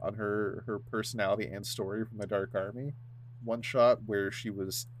 on her personality and story from the Dark Army one shot, where she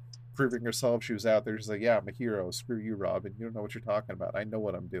was proving herself. She was out there. She's like, yeah, I'm a hero. Screw you, Robin. You don't know what you're talking about. I know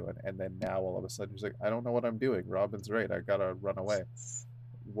what I'm doing. And then now all of a sudden she's like, I don't know what I'm doing. Robin's right. I gotta run away.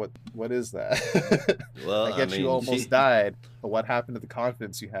 What is that? Well, I guess you almost died, but what happened to the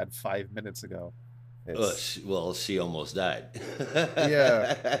confidence you had 5 minutes ago? She almost died.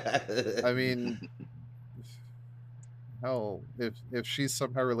 Yeah. I mean, hell, if she's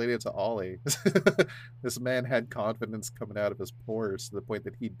somehow related to Ollie, this man had confidence coming out of his pores to the point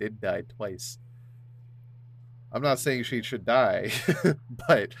that he did die twice. I'm not saying she should die,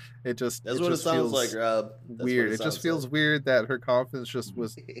 but That's it what it just sounds feels like, Rob. That's weird. what It just sounds feels like. weird that her confidence just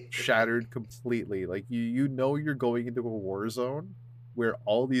was shattered completely. Like you know you're going into a war zone where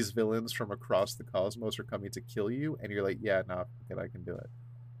all these villains from across the cosmos are coming to kill you, and you're like, yeah, no, I can do it.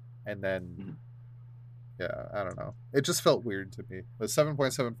 And then, yeah, I don't know. It just felt weird to me. But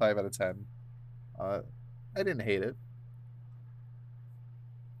 7.75 out of 10. I didn't hate it.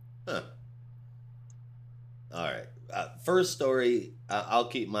 Huh. All right. First story, I'll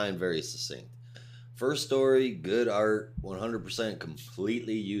keep mine very succinct. First story, good art, 100%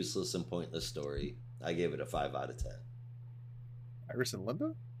 completely useless and pointless story. I gave it a 5 out of 10. Iris and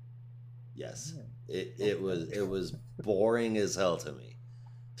Linda? Yes. It was boring as hell to me.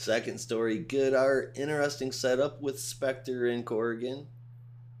 Second story, good art, interesting setup with Spectre and Corrigan.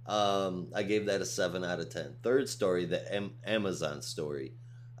 I gave that a 7 out of 10. Third story, the Amazon story.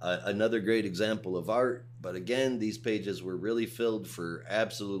 Another great example of art, but again, these pages were really filled for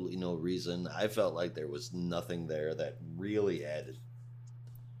absolutely no reason. I felt like there was nothing there that really added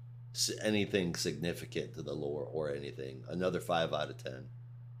anything significant to the lore or anything. Another 5 out of 10.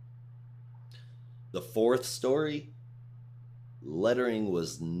 The fourth story, lettering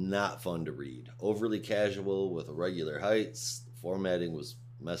was not fun to read. Overly casual with irregular heights. The formatting was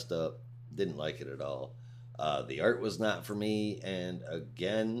messed up. Didn't like it at all. The art was not for me, and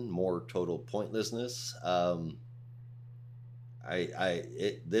again, more total pointlessness.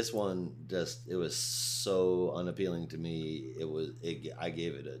 This one just, it was so unappealing to me. I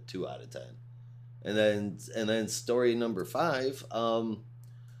gave it a 2 out of 10. And then story number 5,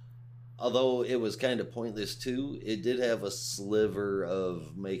 although it was kind of pointless too, it did have a sliver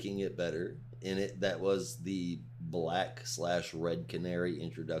of making it better in it. That was the Black/Red Canary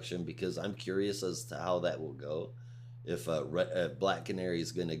introduction, because I'm curious as to how that will go. If Black Canary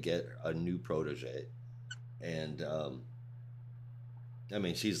is going to get a new protege, and I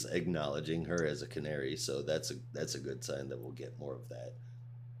mean, she's acknowledging her as a canary, so that's a good sign that we'll get more of that.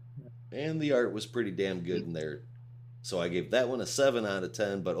 And the art was pretty damn good in there, so I gave that one a 7 out of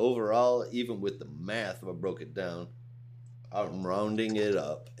 10. But overall, even with the math, if I broke it down, I'm rounding it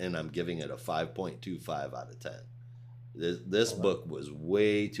up, and I'm giving it a 5.25 out of 10. This book was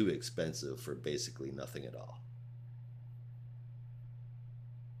way too expensive for basically nothing at all.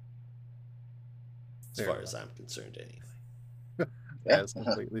 As far as I'm concerned, anyway. That's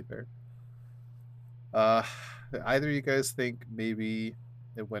completely fair. Either of you guys think maybe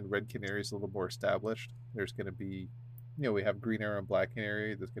when Red Canary is a little more established, there's going to be, we have Green Arrow and Black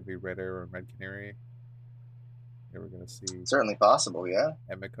Canary. There's going to be Red Arrow and Red Canary. And we're going to see Certainly possible, yeah.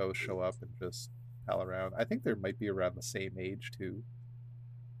 Emiko show up and just pal around. I think they might be around the same age too.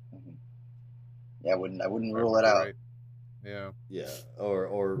 Yeah, I wouldn't rule it out. Right. Yeah.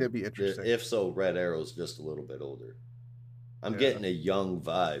 Or it'd be interesting. If so, Red Arrow's just a little bit older. I'm getting a young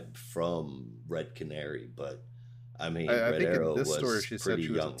vibe from Red Canary, but I mean, I Red think Arrow in this was story she said pretty she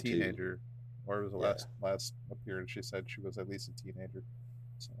was young a teenager, too. or it was the last appearance. She said she was at least a teenager.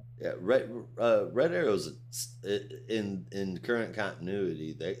 So. Yeah, Red Arrow's in current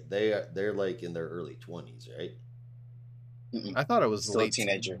continuity. They're like in their early 20s, right? I thought it was still late a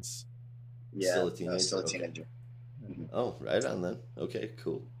teenager. Teens. Yeah, still a teenager. Still a teenager. Mm-hmm. Oh, right on then. Okay,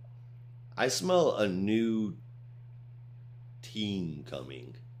 cool. I smell a new team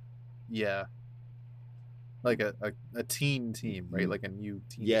coming. Yeah. Like a teen team, right? Like a new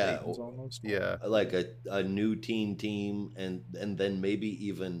Teen Titans almost. Yeah. Like a new team, and then maybe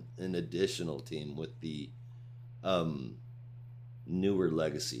even an additional team with the newer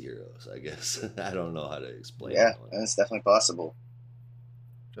legacy heroes, I guess. I don't know how to explain Yeah, that one. that's definitely possible.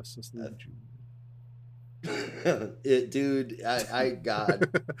 Justice League Junior. Dude,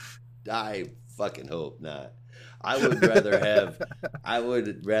 I fucking hope not. I would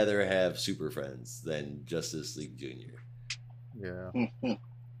rather have Super Friends than Justice League Junior. Yeah. I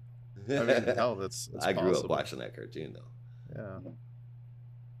mean, hell, that's I grew possible. up watching that cartoon though. Yeah.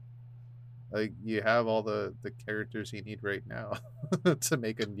 Like you have all the characters you need right now to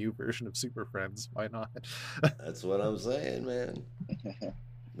make a new version of Super Friends. Why not? That's what I'm saying, man.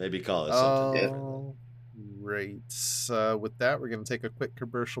 Maybe call it something different. Right. With that, we're going to take a quick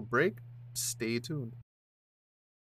commercial break. Stay tuned.